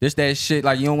shit. This that shit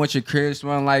like you don't want your crib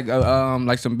smelling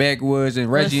like some backwoods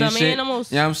and Reggie some and shit.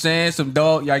 animals. You know what I'm saying? Some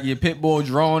dog like your pit bull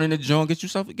drawn in the joint. Get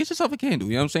yourself a candle.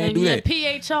 You know what I'm saying? And Do your that.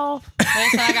 pH off.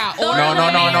 Listen, I got No.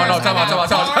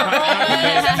 Talk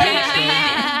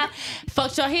about.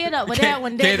 Fucked your head up with that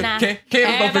one, didn't I? Can't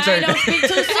don't fix Everybody everything. don't speak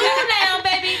too soon now,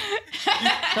 baby.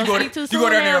 Don't go speak too you soon go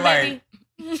down now, there baby.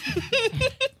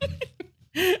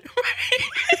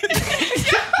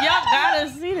 Y'all gotta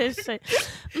see this shit.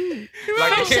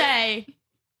 Like the Shay.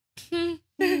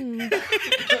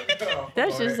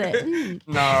 That's just it.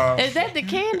 No. Is that the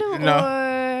candle No.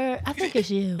 or I think it's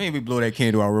you? Maybe blow that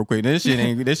candle out real quick. This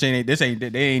ain't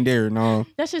they ain't there. No.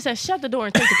 That shit says shut the door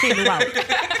and take the candle out.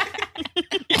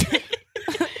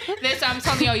 Listen, I'm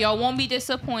telling y'all won't be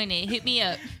disappointed. Hit me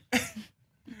up.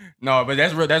 No, but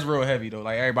that's real heavy though.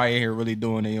 Like everybody in here really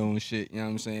doing their own shit. You know what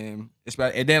I'm saying?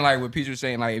 And then like what Peach was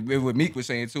saying, like what Meek was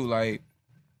saying too, like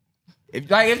if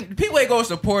people ain't gonna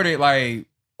support it like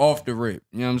off the rip,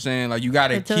 you know what I'm saying? Like you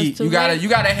gotta Until it's keep too you gotta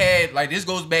late. have like this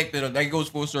goes back to it goes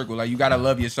full circle. Like you gotta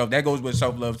love yourself. That goes with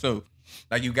self-love too.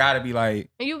 Like you gotta be like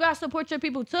And you gotta support your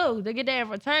people too. To get that in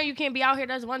return, you can't be out here.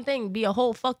 That's one thing. Be a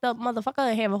whole fucked up motherfucker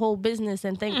and have a whole business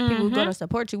and think people gonna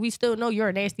support you. We still know you're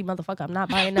a nasty motherfucker. I'm not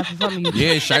buying nothing from you.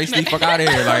 yeah, shiesty, fuck out of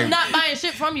here. I'm Like not buying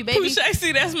shit from you, baby. Pooh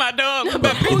Shiesty, that's my dog.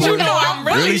 But Pooh, you know I'm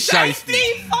really, Really shiesty.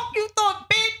 shiesty. Fuck you thought,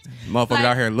 bitch. motherfuckers Like-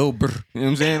 out here a little brr. You know what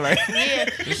I'm saying? Like Yeah,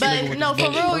 but no, for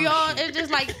real, y'all. It's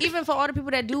just like even for all the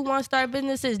people that do want to start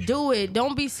businesses, do it.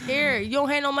 Don't be scared. You don't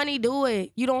have no money, do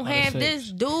it. You don't have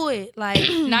this, do it. Like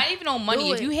Not even on money.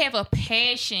 Do If it. you have a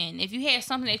passion, if you have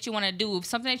something that you want to do, if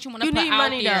something that you want to You put need out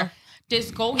money, there,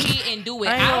 just go ahead and do it.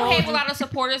 I ain't I don't gonna have a hold lot of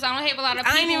supporters. I don't have a lot of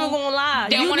people. I ain't even gonna lie.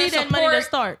 that You wanna need that money to support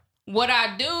start. what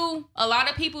I do. A lot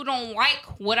of people don't like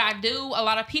what I do. A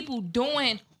lot of people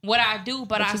doing what I do,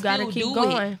 but I you gotta still keep do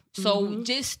going. it. So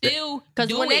just still Because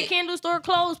do when that it. candle store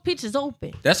closed, Peaches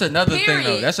open. That's another thing though.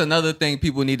 Period. That's another thing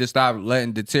people need to stop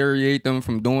letting deteriorate them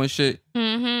from doing shit.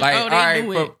 Mm-hmm. Like, oh, all they right,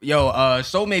 do but, yo,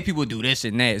 so many people do this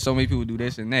and that. So many people do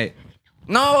this and that.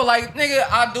 No, like, nigga,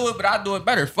 I do it, but I do it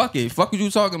better. Fuck it. Fuck what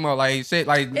you talking about. Like, say,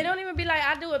 like, It don't even be like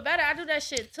I do it better. I do that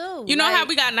shit too. You know like, how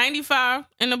we got 95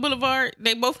 in the boulevard?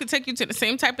 They both can take you to the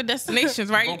same type of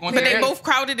destinations, right? both going But to the they air- both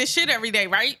crowded as shit every day,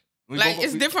 right? we Like both-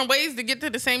 it's we- different ways to get to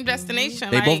the same destination.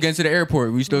 They like, both get into the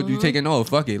airport. We still you taking off.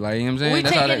 Fuck it. Like, you know what I'm saying? we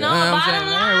That's how taking that- off. you know what I'm Bottom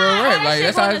saying? line, Yeah, real all rap. that Like, shit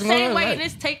that's how going it's the same going. way, Like, and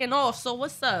it's taking off. So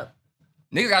what's up?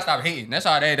 niggas gotta stop hating. That's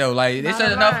all that though. Like, they said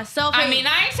Bottom enough. line, self-hate. I mean,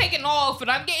 I ain't taking off, but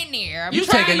I'm getting there. I'm You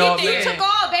trying taking to get off, there. you took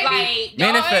off, baby. Like,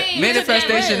 y'all ain't-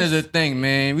 Manifestation is risk. a thing,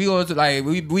 man. We go to like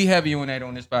we heavy on that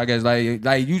on this podcast.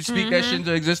 Like you speak that shit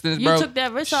into existence, You bro. took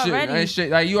that risk Shit, already. that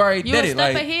shit, like you already You did a it.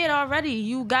 step Like, ahead already.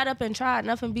 You got up and tried.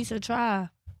 Nothing beats a try.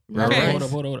 Right, Nothing. right.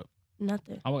 Hold up.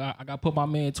 Nothing. I got to put my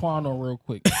man Twan on real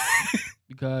quick.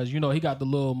 Because, you know, he got the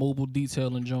little mobile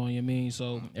detailing joint, you know what I mean?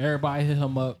 So everybody hit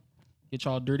him up. Get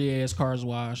y'all dirty ass cars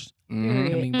washed. mhm.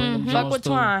 I mean, bring them Fuck joints with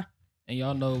through. Twine. And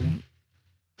y'all know,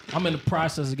 I'm in the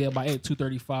process of getting my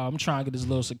 235. I'm trying to get this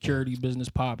little security business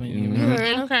popping. You know what I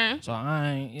mean? Okay. So I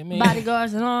ain't, you know what I mean?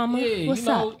 Bodyguards and armor. Yeah, What's you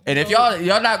know, up? And if y'all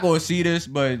not gonna see this,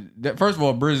 but first of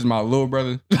all, Briz is my little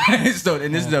brother. So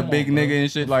and this is a Come big on, bro. nigga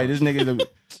and shit. Like this nigga.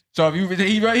 So if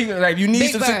he like you need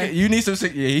Big some bird. you need some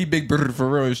yeah he big bird for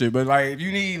real and shit. But like if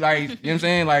you need like you know what I'm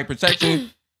saying like protection,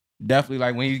 definitely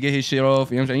like when you get his shit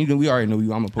off. You know what I'm saying. We already know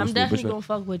you. I'm a post. I'm definitely gonna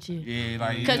fuck with you. Yeah,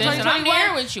 like Cause Listen, I'm 2021,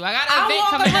 there with you. I got an I event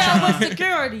walk coming around up. with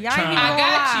security. I ain't even I gonna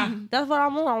got lie. you. That's what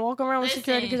I'm on. I walk around with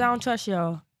security Listen. because I don't trust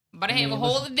y'all. But I have a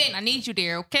whole event. I need you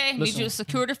there, okay? I need Listen. you to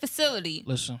secure the facility.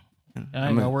 Listen, I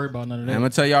ain't gonna worry about none of that. I'm gonna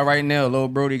tell y'all right now, Lil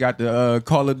Brody got the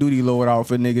Call of Duty load out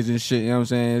for niggas and shit. You know what I'm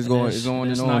saying? It's going, it's on and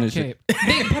That's on not and shit. cap.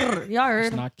 Big brr. Y'all It's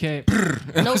heard? not cap.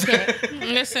 No cap.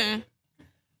 Listen,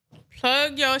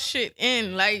 plug your shit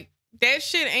in. Like that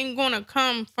shit ain't gonna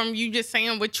come from you just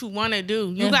saying what you want to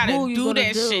do. You And gotta who you do gonna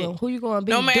that do? shit. Who you gonna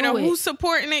be? No matter do who's it.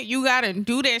 supporting it, you gotta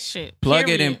do that shit. Plug it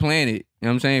Period. and plan it. You know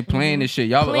what I'm saying? Plan this shit.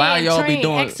 Y'all, a lot of Plan, y'all train, be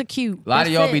doing. execute. A lot of That's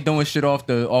y'all it. be doing shit off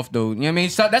the, you know what I mean?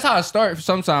 So that's how it starts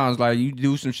sometimes. Like, you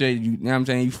do some shit, you know what I'm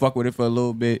saying? You fuck with it for a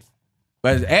little bit.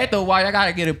 But after a while, y'all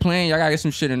gotta get a plan. Y'all gotta get some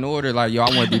shit in order. Like, yo,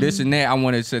 I wanna do this and that. I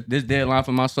wanna set this deadline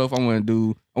for myself. I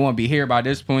wanna be here by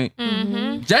this point.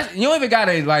 Mm-hmm. Just, you don't even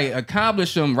gotta, like,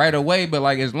 accomplish them right away. But,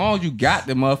 like, as long as you got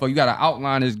the motherfucker, you got an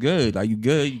outline is good. Like, you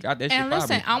good. You got that And shit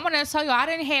listen, popping. I want to tell you, I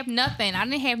didn't have nothing. I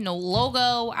didn't have no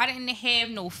logo. I didn't have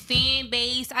no fan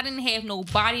base. I didn't have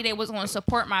nobody that was going to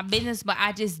support my business, but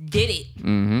I just did it.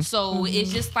 Mm-hmm. So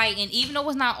it's just like, and even though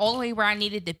it's not all the way where I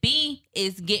needed to be,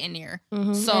 it's getting there. Mhm.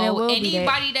 And it So will be that.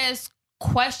 anybody that's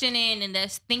questioning and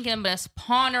that's thinking, that's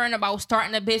pondering about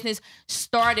starting a business,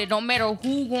 start it. Don't matter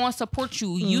who going to support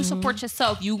you. You support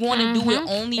yourself. You going to do it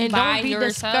only And by don't be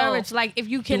yourself. discouraged. Like if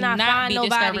you Do cannot not find be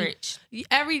nobody, discouraged.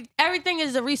 everything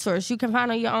is a resource you can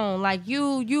find on your own. Like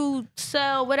you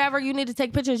sell whatever you need to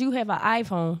take pictures. You have an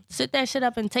iPhone. Sit that shit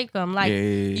up and take them. Like Yeah.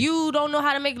 you don't know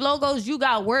how to make logos. You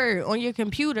got Word on your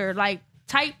computer. Like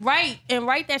write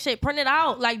that shit. Print it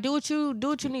out. Like do what you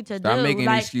need to Stop do. making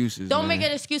like, excuses, Don't man. make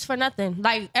an excuse for nothing.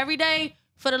 Like every day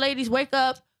for the ladies, wake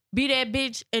up. Be that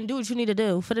bitch and do what you need to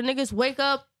do. For the niggas, wake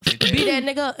up, be that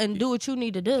nigga and do what you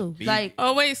need to do. Like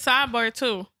Oh wait, sidebar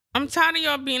too. I'm tired of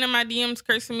y'all being in my DMs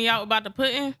cursing me out about the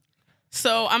pudding.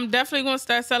 So I'm definitely gonna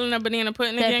start selling that banana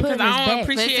pudding That again because pudding is I don't back.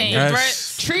 appreciate Listen. the Yes.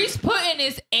 threats. Trees pudding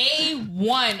is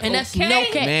A1. And that's okay? no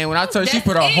cap. Man, when I tell you, she That's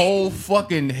put a it. whole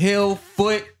fucking heel,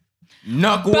 foot,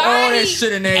 knuckle, all that Body.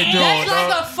 shit in that That's joint. like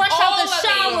dog. a fresh All out the of it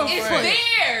shower. is pudding.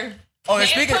 there. Oh, and That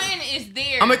speaking, pudding is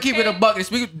there. I'm gonna keep it a okay? buck. And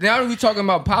speaking, now that we talking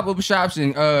about pop up shops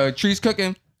and trees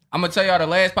cooking, I'm gonna tell y'all the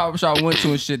last pop up shop I went to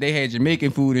and shit. They had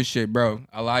Jamaican food and shit, bro.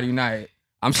 I lie to you not.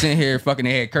 I'm sitting here fucking.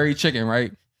 They had curry chicken,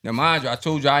 right? Now, mind you, I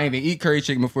told you I didn't even eat curry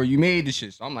chicken before you made the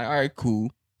shit. So I'm like, all right, cool. You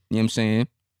know what I'm saying?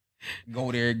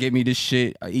 Go there, get me this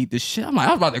shit. I eat this shit. I'm like,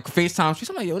 I was about to FaceTime shit.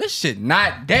 I'm like, yo, this shit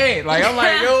not dead. Like, I'm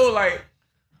like, yo, like,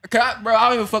 bro, I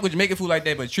don't even fuck with Jamaican food like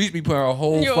that, but Trees be putting a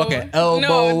whole Yo, fucking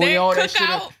elbow and all that shit.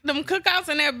 cookout, them cookouts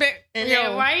in that bed. and yo,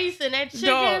 that rice and that chicken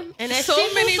dog, and that so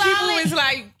seafood many salad. people is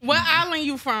like, what island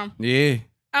you from? Yeah.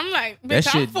 I'm like, That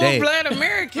bitch, I'm shit full dead. blood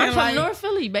American. I'm from like, North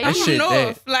Philly, baby. I'm That from shit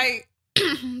North. Like,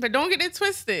 but don't get it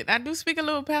twisted. I do speak a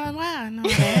little Palawan. No,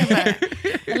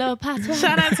 but A little patois.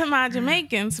 shout out to my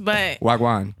Jamaicans, but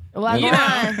Wagwan. Wagwan. You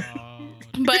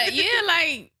know. But yeah,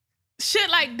 like shit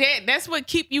like that. That's what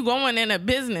keep you going in a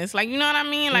business. Like, you know what I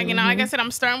mean? Like, you know, like I said,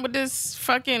 I'm starting with this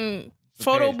fucking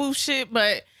photo booth shit,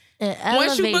 but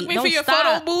once you book me for your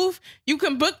photo booth, you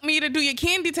can book me to do your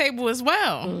candy table as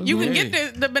well. You can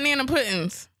get the banana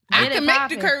puddings. I can make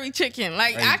the curry chicken.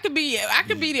 Like, I could be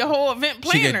the whole event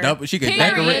planner. She could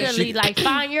decorate. Literally, like,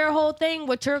 find your whole thing,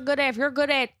 what you're good at. If you're good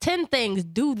at 10 things,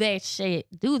 do that shit.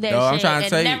 Do that shit. I'm trying to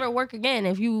tell you. Never work again.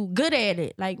 If you good at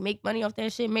it, like, make money off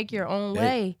that shit, make your own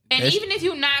way. And even if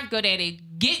you're not good at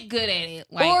it, get good at it.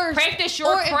 Like, practice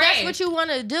your craft. Or if that's what you want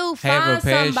to do, find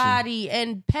somebody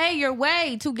and pay your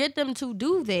way to get them to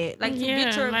do that. Like, to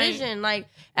get your vision. Like,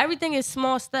 everything is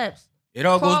small steps. It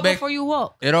all goes back before you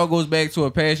walk. It all goes back to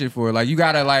a passion for it. Like, you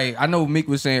gotta, like, I know Meek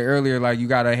was saying earlier, like, you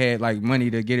gotta have like money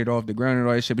to get it off the ground and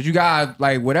all that shit. But you gotta,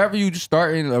 like, whatever you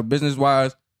starting or business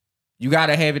wise, you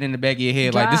gotta have it in the back of your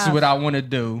head. Like, this is what I want to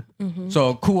do.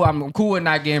 So cool. I'm cool with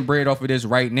not getting bread off of this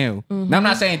right now. Now, I'm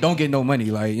not saying don't get no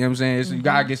money. Like, you know what I'm saying? So you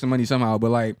gotta get some money somehow.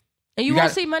 But like, and you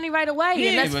won't see money right away,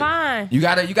 and that's fine. You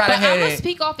gotta but have I'm it. gonna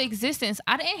speak off existence.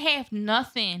 I didn't have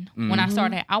nothing when I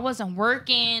started. I wasn't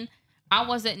working. I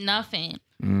wasn't nothing.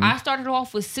 I started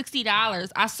off with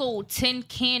 $60. I sold 10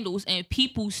 candles and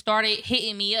people started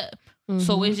hitting me up.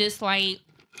 So it's just like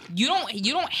you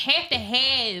don't have to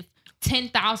have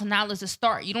 $10,000 to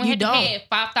start. You don't have to have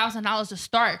 $5,000 to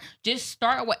start. Just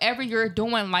start whatever you're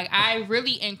doing. Like, I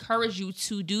really encourage you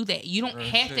to do that. You don't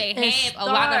have to have a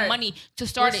lot of money to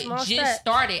start it. Just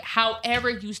start it. However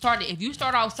you start it. If you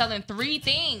start out selling 3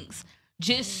 things,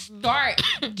 just start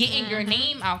getting your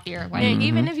name out there. Like,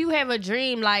 even if you have a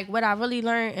dream, like what I really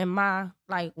learned in my,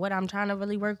 like what I'm trying to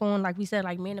really work on, like we said,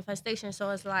 like manifestation.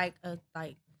 So it's like,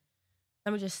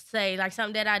 let me just say, like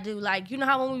something that I do, like, you know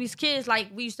how when we was kids, like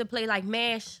we used to play like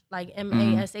MASH, like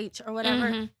MASH or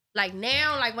whatever. Like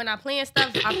now, like when I plan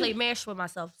stuff, I play MASH with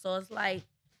myself. So it's like,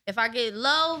 if I get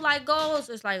low, like goals,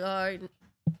 it's like, all right,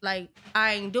 like,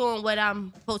 I ain't doing what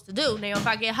I'm supposed to do. Now, if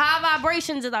I get high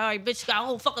vibrations, it's like, all right, bitch, you got a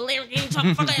whole fucking lyric, you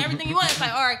talking fucking everything you want. It's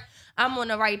like, all right, I'm on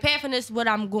the right path and this is what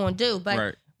I'm going to do.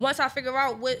 But once I figure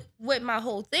out what my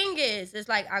whole thing is, it's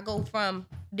like I go from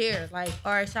there. Like,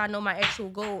 all right, so I know my actual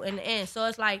goal in the end. So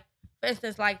it's like, for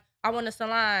instance, like, I want a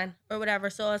salon or whatever.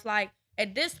 So it's like,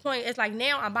 at this point, it's like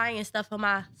now I'm buying stuff for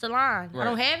my salon. I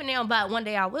don't have it now, but one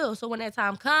day I will. So when that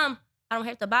time comes, I don't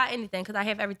have to buy anything because I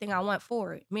have everything I want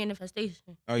for it.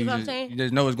 Manifestation. Oh, you know what I'm saying? You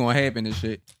just know it's going to happen and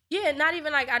shit. Yeah, not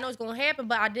even like I know it's going to happen,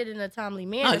 but I did it in a timely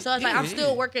manner. So it's like I'm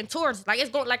still working towards it. Like, it's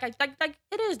going, like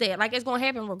it is that. Like, it's going to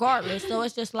happen regardless. So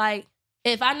it's just like,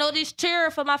 if I know this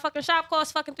chair for my fucking shop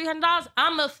costs fucking $300,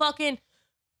 I'm going to fucking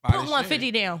put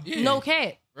 150 down. Yeah. No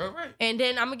cap. Right. And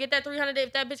then I'm gonna get that 300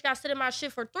 if that bitch got sit in my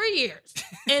shit for 3 years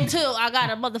until I got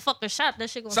a motherfucking shop. That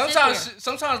shit gonna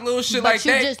sometimes little shit but like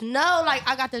that. You just know, like,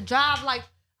 I got the drive, like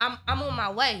I'm on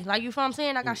my way. Like, you feel what I'm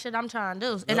saying? I got shit I'm trying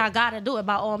to do, and I gotta do it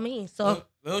by all means. So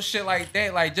little shit like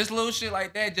that, like just little shit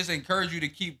like that, just encourage you to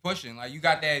keep pushing. Like, you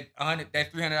got that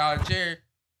 $300 chair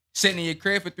sitting in your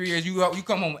crib for 3 years. You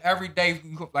come home every day.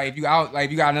 Like, if you out, like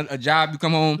if you got a job, you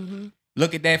come home.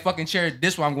 Look at that fucking chair.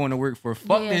 This what I'm going to work for.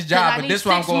 Fuck this job, but this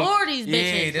what I'm going. More of these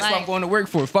bitches. Yeah, this what I'm going to work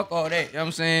for. Fuck all that. You know what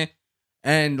I'm saying?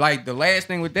 And like the last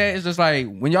thing with that is just like,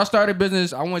 when y'all start a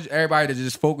business, I want everybody to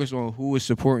just focus on who is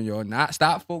supporting y'all. Not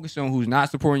stop focusing on who's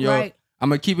not supporting y'all. Right. I'm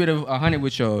gonna keep it 100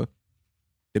 with y'all.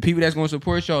 The people that's gonna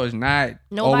support y'all is not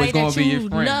always gonna be your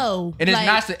friend. No, and it's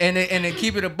not. And to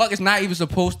keep it a buck, it's not even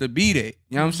supposed to be that.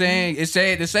 You know what I'm saying? It's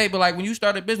sad to say, but like when you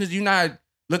start a business, you're not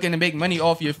looking to make money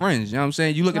off your friends. You know what I'm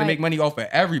saying? You looking to make money off of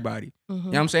everybody. You know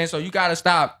what I'm saying? So you gotta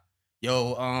stop.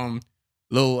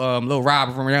 Lil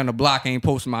Rob from around the block ain't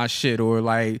post my shit, or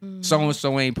like so and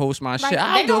so ain't post my shit.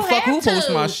 I don't give a fuck who posts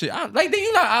my shit. Like,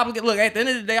 you not obligated. Look, at the end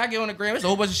of the day, I get on the gram. It's a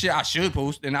whole bunch of shit I should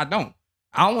post, and I don't.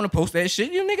 I don't want to post that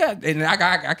shit, you nigga. And I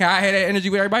had that energy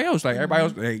with everybody else. Like, everybody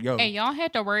else, hey, yo. Hey, y'all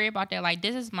have to worry about that. Like,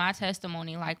 this is my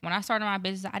testimony. Like, when I started my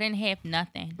business, I didn't have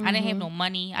nothing. I didn't have no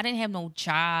money. I didn't have no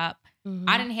job.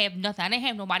 I didn't have nothing. I didn't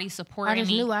have nobody supporting me. I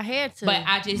just knew I had to. But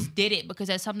I just did it because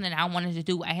that's something that I wanted to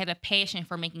do. I had a passion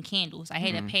for making candles. I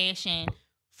had a passion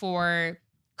for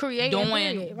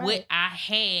doing what I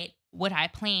had, what I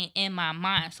planned in my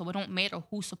mind. So it don't matter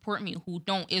who support me, who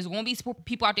don't. It's going to be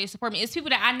people out there support me. It's people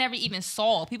that I never even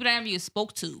saw, people that I never even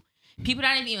spoke to, people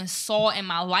that I never even saw in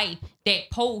my life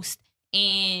that post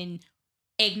and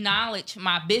acknowledge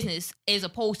my business, as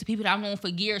opposed to people that I've known for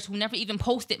years who never even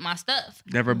posted my stuff.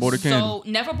 Never bought a candle.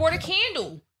 So never bought a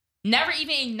candle. Never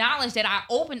even acknowledged that I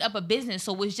opened up a business.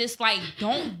 So it's just like,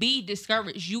 don't be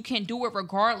discouraged. You can do it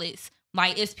regardless.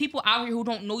 Like, it's people out here who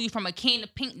don't know you from a can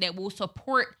of paint that will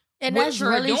support and what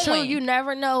you're doing. True. You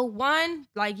never know. One,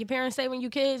 like your parents say when you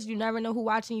kids, you never know who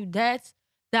watching you. That's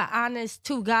the honest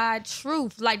to God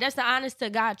truth. Like that's the honest to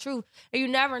God truth. And you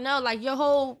never know. Like your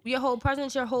whole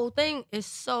presence, your whole thing is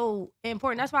so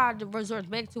important. That's why I resort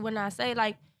back to when I say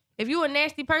like, if you a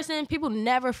nasty person, people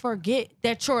never forget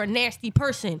that you're a nasty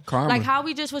person. Karma. Like how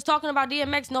we just was talking about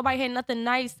DMX, nobody had nothing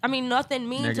nice. I mean, nothing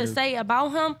mean Negative. to say about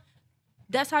him.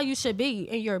 That's how you should be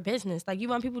in your business. Like you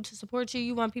want people to support you.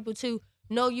 You want people to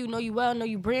know you well, know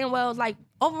you brand well. Like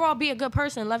overall, be a good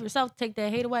person. Love yourself. Take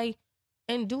that hate away,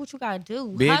 and do what you gotta do.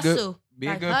 Be Hustle.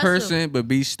 a good hustle. person, but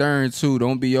be stern too.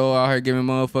 Don't be all out here giving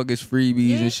motherfuckers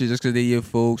freebies and shit just because they your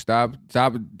folks. Stop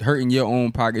hurting your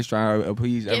own pockets trying to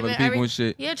appease other people and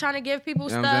shit. Yeah, trying to give people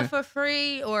You know what I'm stuff for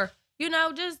free or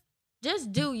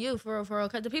just do you for real.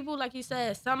 Because the people, like you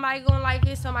said, somebody gonna like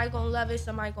it, somebody gonna love it,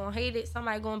 somebody gonna hate it,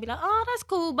 somebody gonna be like, oh, that's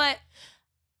cool, but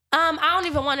I don't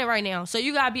even want it right now. So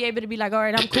you gotta be able to be like, all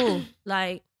right, I'm cool.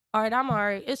 Like, all right, I'm all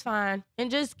right, it's fine, and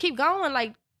just keep going.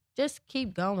 Like, just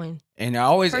keep going. And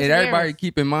everybody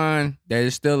keep in mind that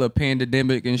it's still a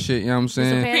pandemic and shit. You know what I'm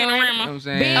saying? It's a You know Panorama. what I'm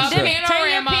saying? Pandemic. Turn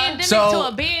your pandemic So- to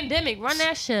a pandemic. Run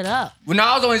that shit up. Well, no,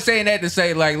 I was only saying that to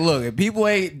say, like, look, if people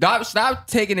stop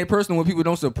taking it personal when people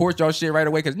don't support y'all shit right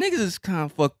away, because niggas is kind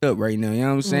of fucked up right now. You know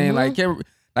what I'm saying?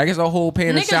 Like it's a whole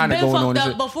pan of Niggas China been going on. fucked And up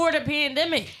shit. before the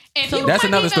pandemic. And So people that's might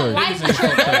another even story. like what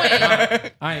you're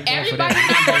doing. I ain't going for Everybody's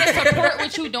that. not going to support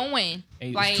what you're doing.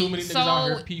 Hey, Like, there's too many niggas out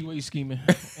here P-way scheming.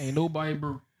 Ain't nobody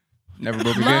broke. Never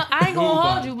broke again. I ain't gonna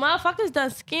hold you. Motherfuckers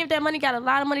done schemed that money, got a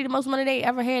lot of money, the most money they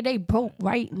ever had. They broke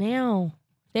right now.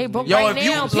 They broke Yo, right if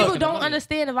you- now. look- People don't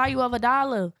understand the value of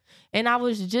 $1. And I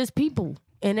was just people.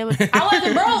 And it was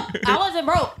I wasn't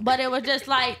broke. But it was just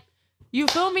like, you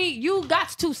feel me? You got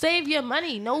to save your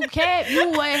money. No cap. You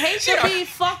would hate to be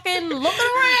fucking looking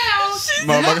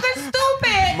around, looking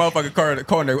stupid. Motherfucker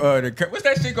calling the what's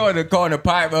that shit called? Calling the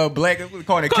pipe black.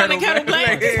 Calling the kettle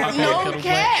black. No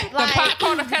cap. Like, pot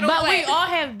called the kettle but black. we all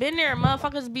have been there.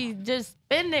 Motherfuckers be just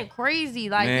spending crazy.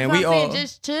 Like, Man, you know we what I'm saying? all-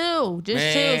 Just chill. Just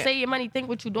Man. chill. Save your money. Think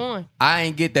what you doing. I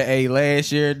ain't get the A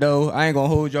last year though. I ain't gonna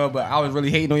hold y'all, but I was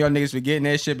really hating on y'all niggas for getting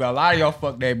that shit. But a lot of y'all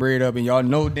fucked that bread up, and y'all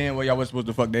know damn well y'all was supposed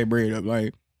to fuck that bread up.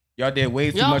 Like y'all did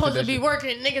way too Y'all much of supposed that to be shit.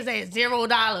 working. Niggas at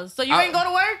 $0. So you I- ain't go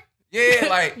to work? Yeah,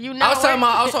 like You I not was talking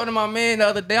working. to my man the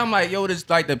other day. I'm like, yo, this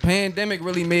like the pandemic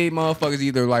really made motherfuckers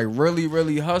either like really,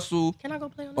 really hustle Can I go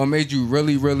play on or that? made you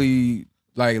really, really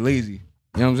like lazy. You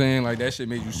know what I'm saying? Like that shit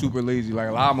made you super lazy. Like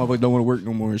a lot of motherfuckers don't want to work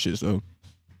no more and shit. So,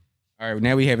 all right,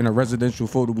 now we having a residential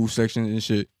photo booth section and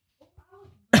shit.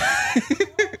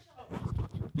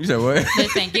 You said what?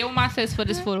 Listen, get with my sis for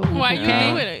this photo. Why you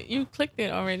okay? doing it? You clicked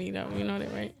it already though. You know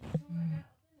that, right?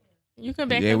 You can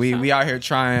back Yeah, up some. we out here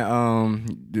trying.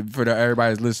 For the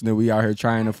everybody's listening, we out here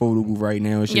trying the photo booth right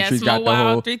now. And shit. Yes, Trees Mo got the Wild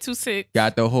whole 326.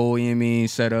 got the whole. You know what I mean,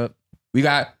 set up. We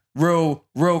got real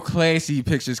classy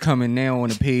pictures coming now on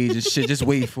the page and shit. Just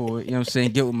wait for it. You know what I'm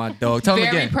saying? Get with my dog. Tell him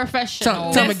Very again.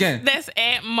 professional. Tell me again. That's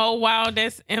at Mo Wild.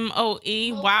 That's MOE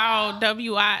Wild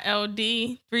WILD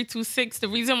 326. The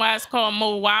reason why it's called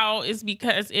Mo Wild is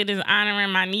because it is honoring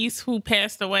my niece who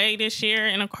passed away this year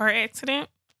in a car accident.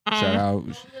 Shout out.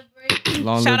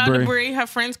 Long Shout out live to Brie. Brie. Her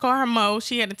friends call her Mo.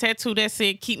 She had a tattoo that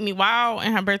said "Keep Me Wild,"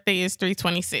 and her birthday is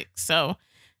 3/26. So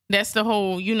that's the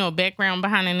whole, background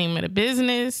behind the name of the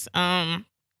business.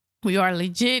 We are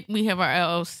legit. We have our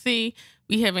LLC.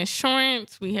 We have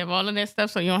insurance. We have all of that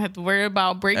stuff, so you don't have to worry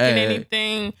about breaking Hey.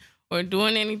 anything or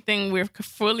doing anything. We're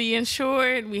fully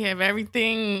insured. We have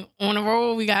everything on the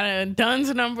roll. We got a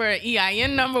DUNS number, an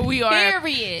EIN number. We are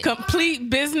Period. complete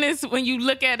business when you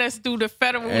look at us through the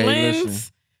federal Hey, lens.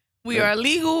 listen. We are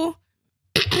legal.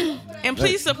 And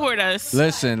please support us.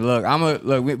 Listen, look,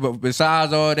 but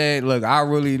besides all that, look, I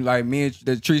really like me and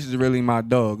the Trees is really my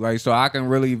dog. Like, so I can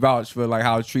really vouch for like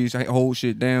how Trees hold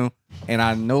shit down. And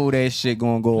I know that shit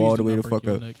gonna go all the way the fuck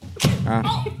up.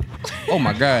 Huh? Oh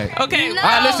my God. Okay. No. All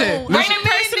right, listen. Raymond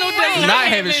Personal does Not not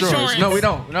have insurance. No, we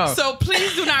don't. No. So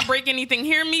please do not break anything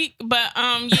here, Meek. But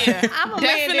yeah, I'm a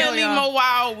definitely man, y'all. Mo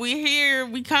Wild. We here.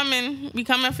 We coming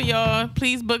for y'all.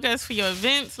 Please book us for your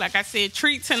events. Like I said,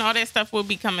 treats and all that stuff will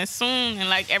be coming soon. And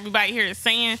like everybody here is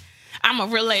saying, I'm a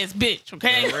real ass bitch.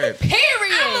 Okay. I'm a real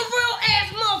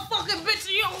ass motherfucking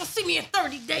bitch. You don't see me in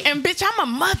 30 days. And bitch, I'm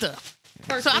a mother.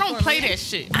 So I don't play that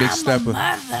shit. Big stepper.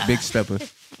 Big stepper.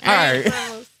 All right.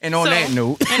 And on So- that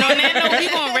note. And on that note, we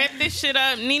gonna wrap this shit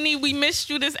up. Nene, we missed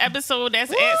you this episode.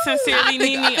 That's at Sincerely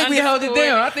Nene. I think we held it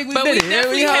down. I think we but did we it. Yeah,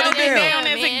 definitely we held held it it down. down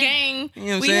as a Man. gang. You know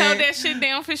what I'm We saying? held that shit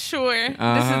down for sure.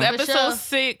 Uh-huh. This is For episode sure.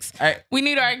 6. Hey. We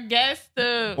need our guest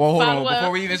to Well, hold follow on. up.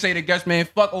 Before we even say the guest, man,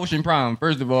 fuck Ocean Prime,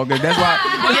 first of all, because that's why.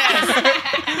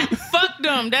 Yes. Fuck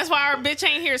them. That's why our bitch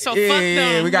ain't here. So Yeah, fuck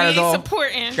them. we got us ain't all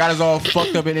supporting. Got us all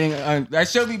fucked up and I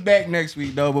should be back next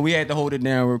week though, but we had to hold it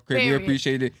down real quick. We Period.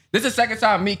 appreciate it. This is the second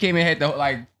time me came and had to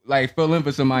like fill in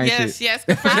for somebody. Yes, shit. yes.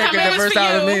 The First time it was first for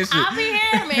time you. was me and shit. I'll be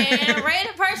here, man.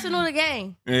 Rated personal the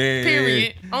game. Yeah.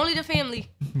 Period. Only the family.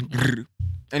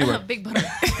 Anyway, Big butter.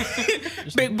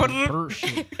 Big brother. Bird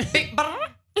shit. Big butter.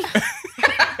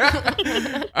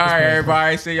 all right,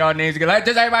 everybody, say y'all names again. Let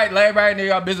everybody know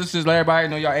y'all businesses. Let everybody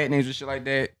know y'all ad names and shit like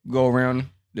that. Go around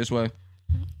this way.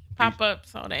 Pop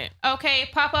ups, all that. Okay,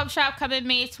 pop-up shop coming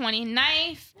May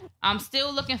 29th. I'm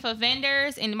still looking for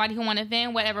vendors. Anybody who want to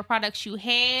vend whatever products you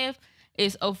have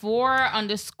is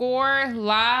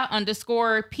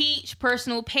Avora_la_peach.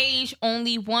 Personal page,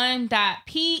 only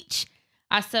one.peach.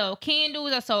 I sell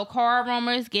candles. I sell car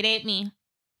aromas. Get at me.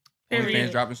 OnlyFans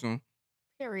Period. dropping soon.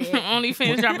 Period.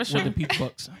 OnlyFans dropping With show. the peach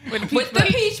bucks. With the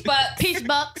peach bucks. Peach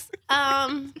bucks.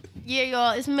 Yeah,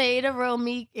 y'all. It's made of real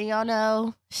meat, and y'all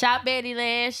know. Shop Betty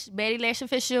Lash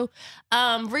official.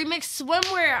 Remix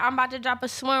swimwear. I'm about to drop a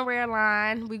swimwear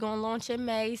line. We gonna launch in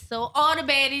May. So all the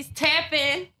baddies tap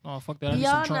in. Oh, fuck that. I need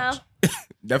Y'all some trunks.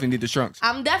 Definitely need the trunks.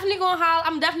 I'm definitely gonna holler.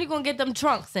 I'm definitely gonna get them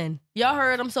trunks in. Y'all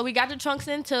heard them. So we got the trunks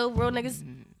in too. Real niggas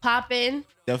pop in.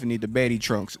 Definitely need the baddie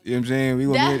trunks. You know what I'm saying? We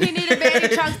gonna Definitely need a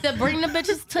baddie trunks to bring the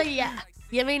bitches to ya.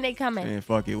 You mean they coming? Man,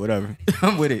 fuck it, whatever.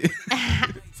 I'm with it.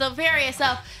 So period.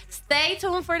 So stay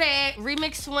tuned for that.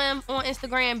 Remix Swim on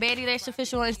Instagram. Betty Lash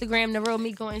official on Instagram. The Real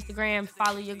Meek on Instagram.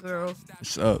 Follow your girls.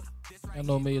 What's up? I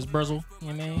know me, it's Brizzle.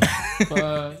 You know what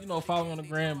I mean? But, follow me on the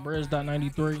gram,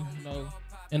 Briz.93. You know,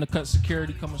 In the Cut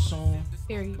Security coming soon.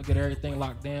 Period. We'll get everything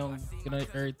locked down, get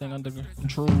everything under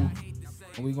control.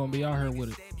 And we gonna be out here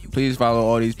with it. Please follow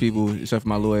all these people except for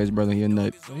my little ass brother. He a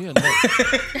nut. So yeah, no.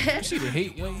 You see the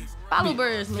hate, yo. Follow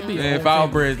Birds, man. be- Man, follow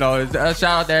Bridge though. Shout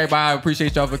out to everybody. I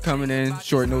appreciate y'all for coming in.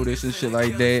 Short notice and shit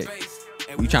like that.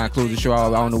 We trying to close the show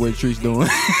out. I don't know what Tree's doing.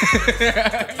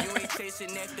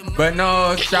 But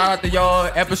no, shout out to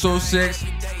y'all. Episode 6.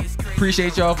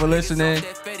 Appreciate y'all for listening.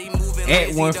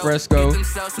 At One Fresco.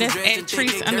 That's at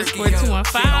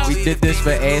Trees_215. We did this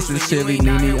for Ass and Silly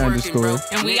Nene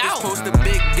 _. And we out. Post a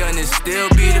big gun and still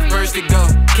be the first to go.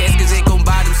 Caskets ain't gon'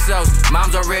 buy themselves.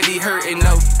 Mom's already hurting,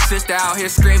 no. Sister out here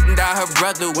scraping down her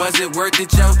brother. Was it worth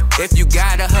it, yo? If you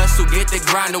gotta hustle, get the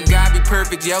grind. Don't gotta be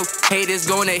perfect, yo. Haters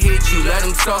gonna hit you. Let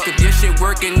them talk if your shit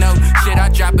working, no. Shit, I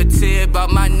drop a tear about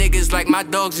my niggas like my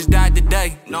dog just died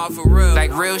today. Nah, for real.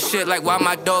 Like real shit, like why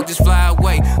my dog just fly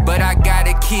away. But I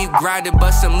gotta keep grinding,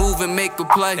 bust a move and make a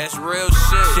play. That's real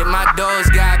shit. Shit, my dogs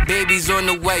got babies on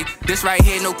the way. This right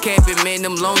here, no capping, man.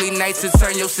 Them lonely nights to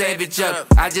turn your savage up.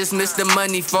 I just missed the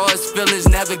money for his feelings,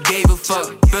 never gave a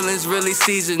fuck. Feelings really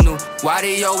seasonal. Why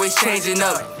they always changing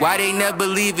up? Why they never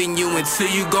leaving you until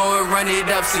you go and run it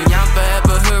up? See, I'm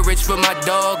forever hood rich for my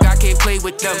dog. I can't play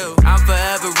with them. I'm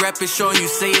forever reppin', showing you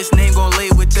say his name gon' lay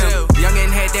with them. Youngin'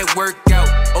 had that workout.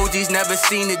 OG's never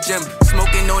seen the gym.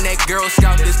 Smoking on that Girl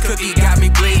Scout. This cookie got me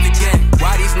blazed again.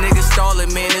 Why these niggas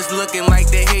stalling, man? It's looking like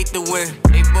they hate to win.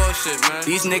 They bullshit, man.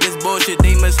 These niggas bullshit,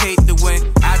 they must hate to win.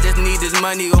 I just need this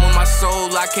money on my soul.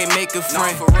 I can't make a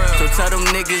friend. So tell them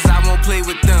niggas I won't play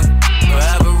with them.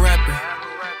 Forever rapping.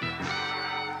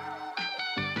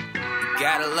 You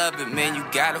gotta love it, man. You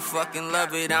gotta fucking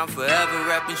love it. I'm forever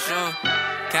rapping Sean.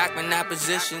 Cockman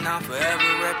opposition. I'm forever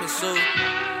rapping Sue.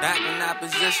 Cockman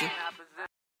opposition.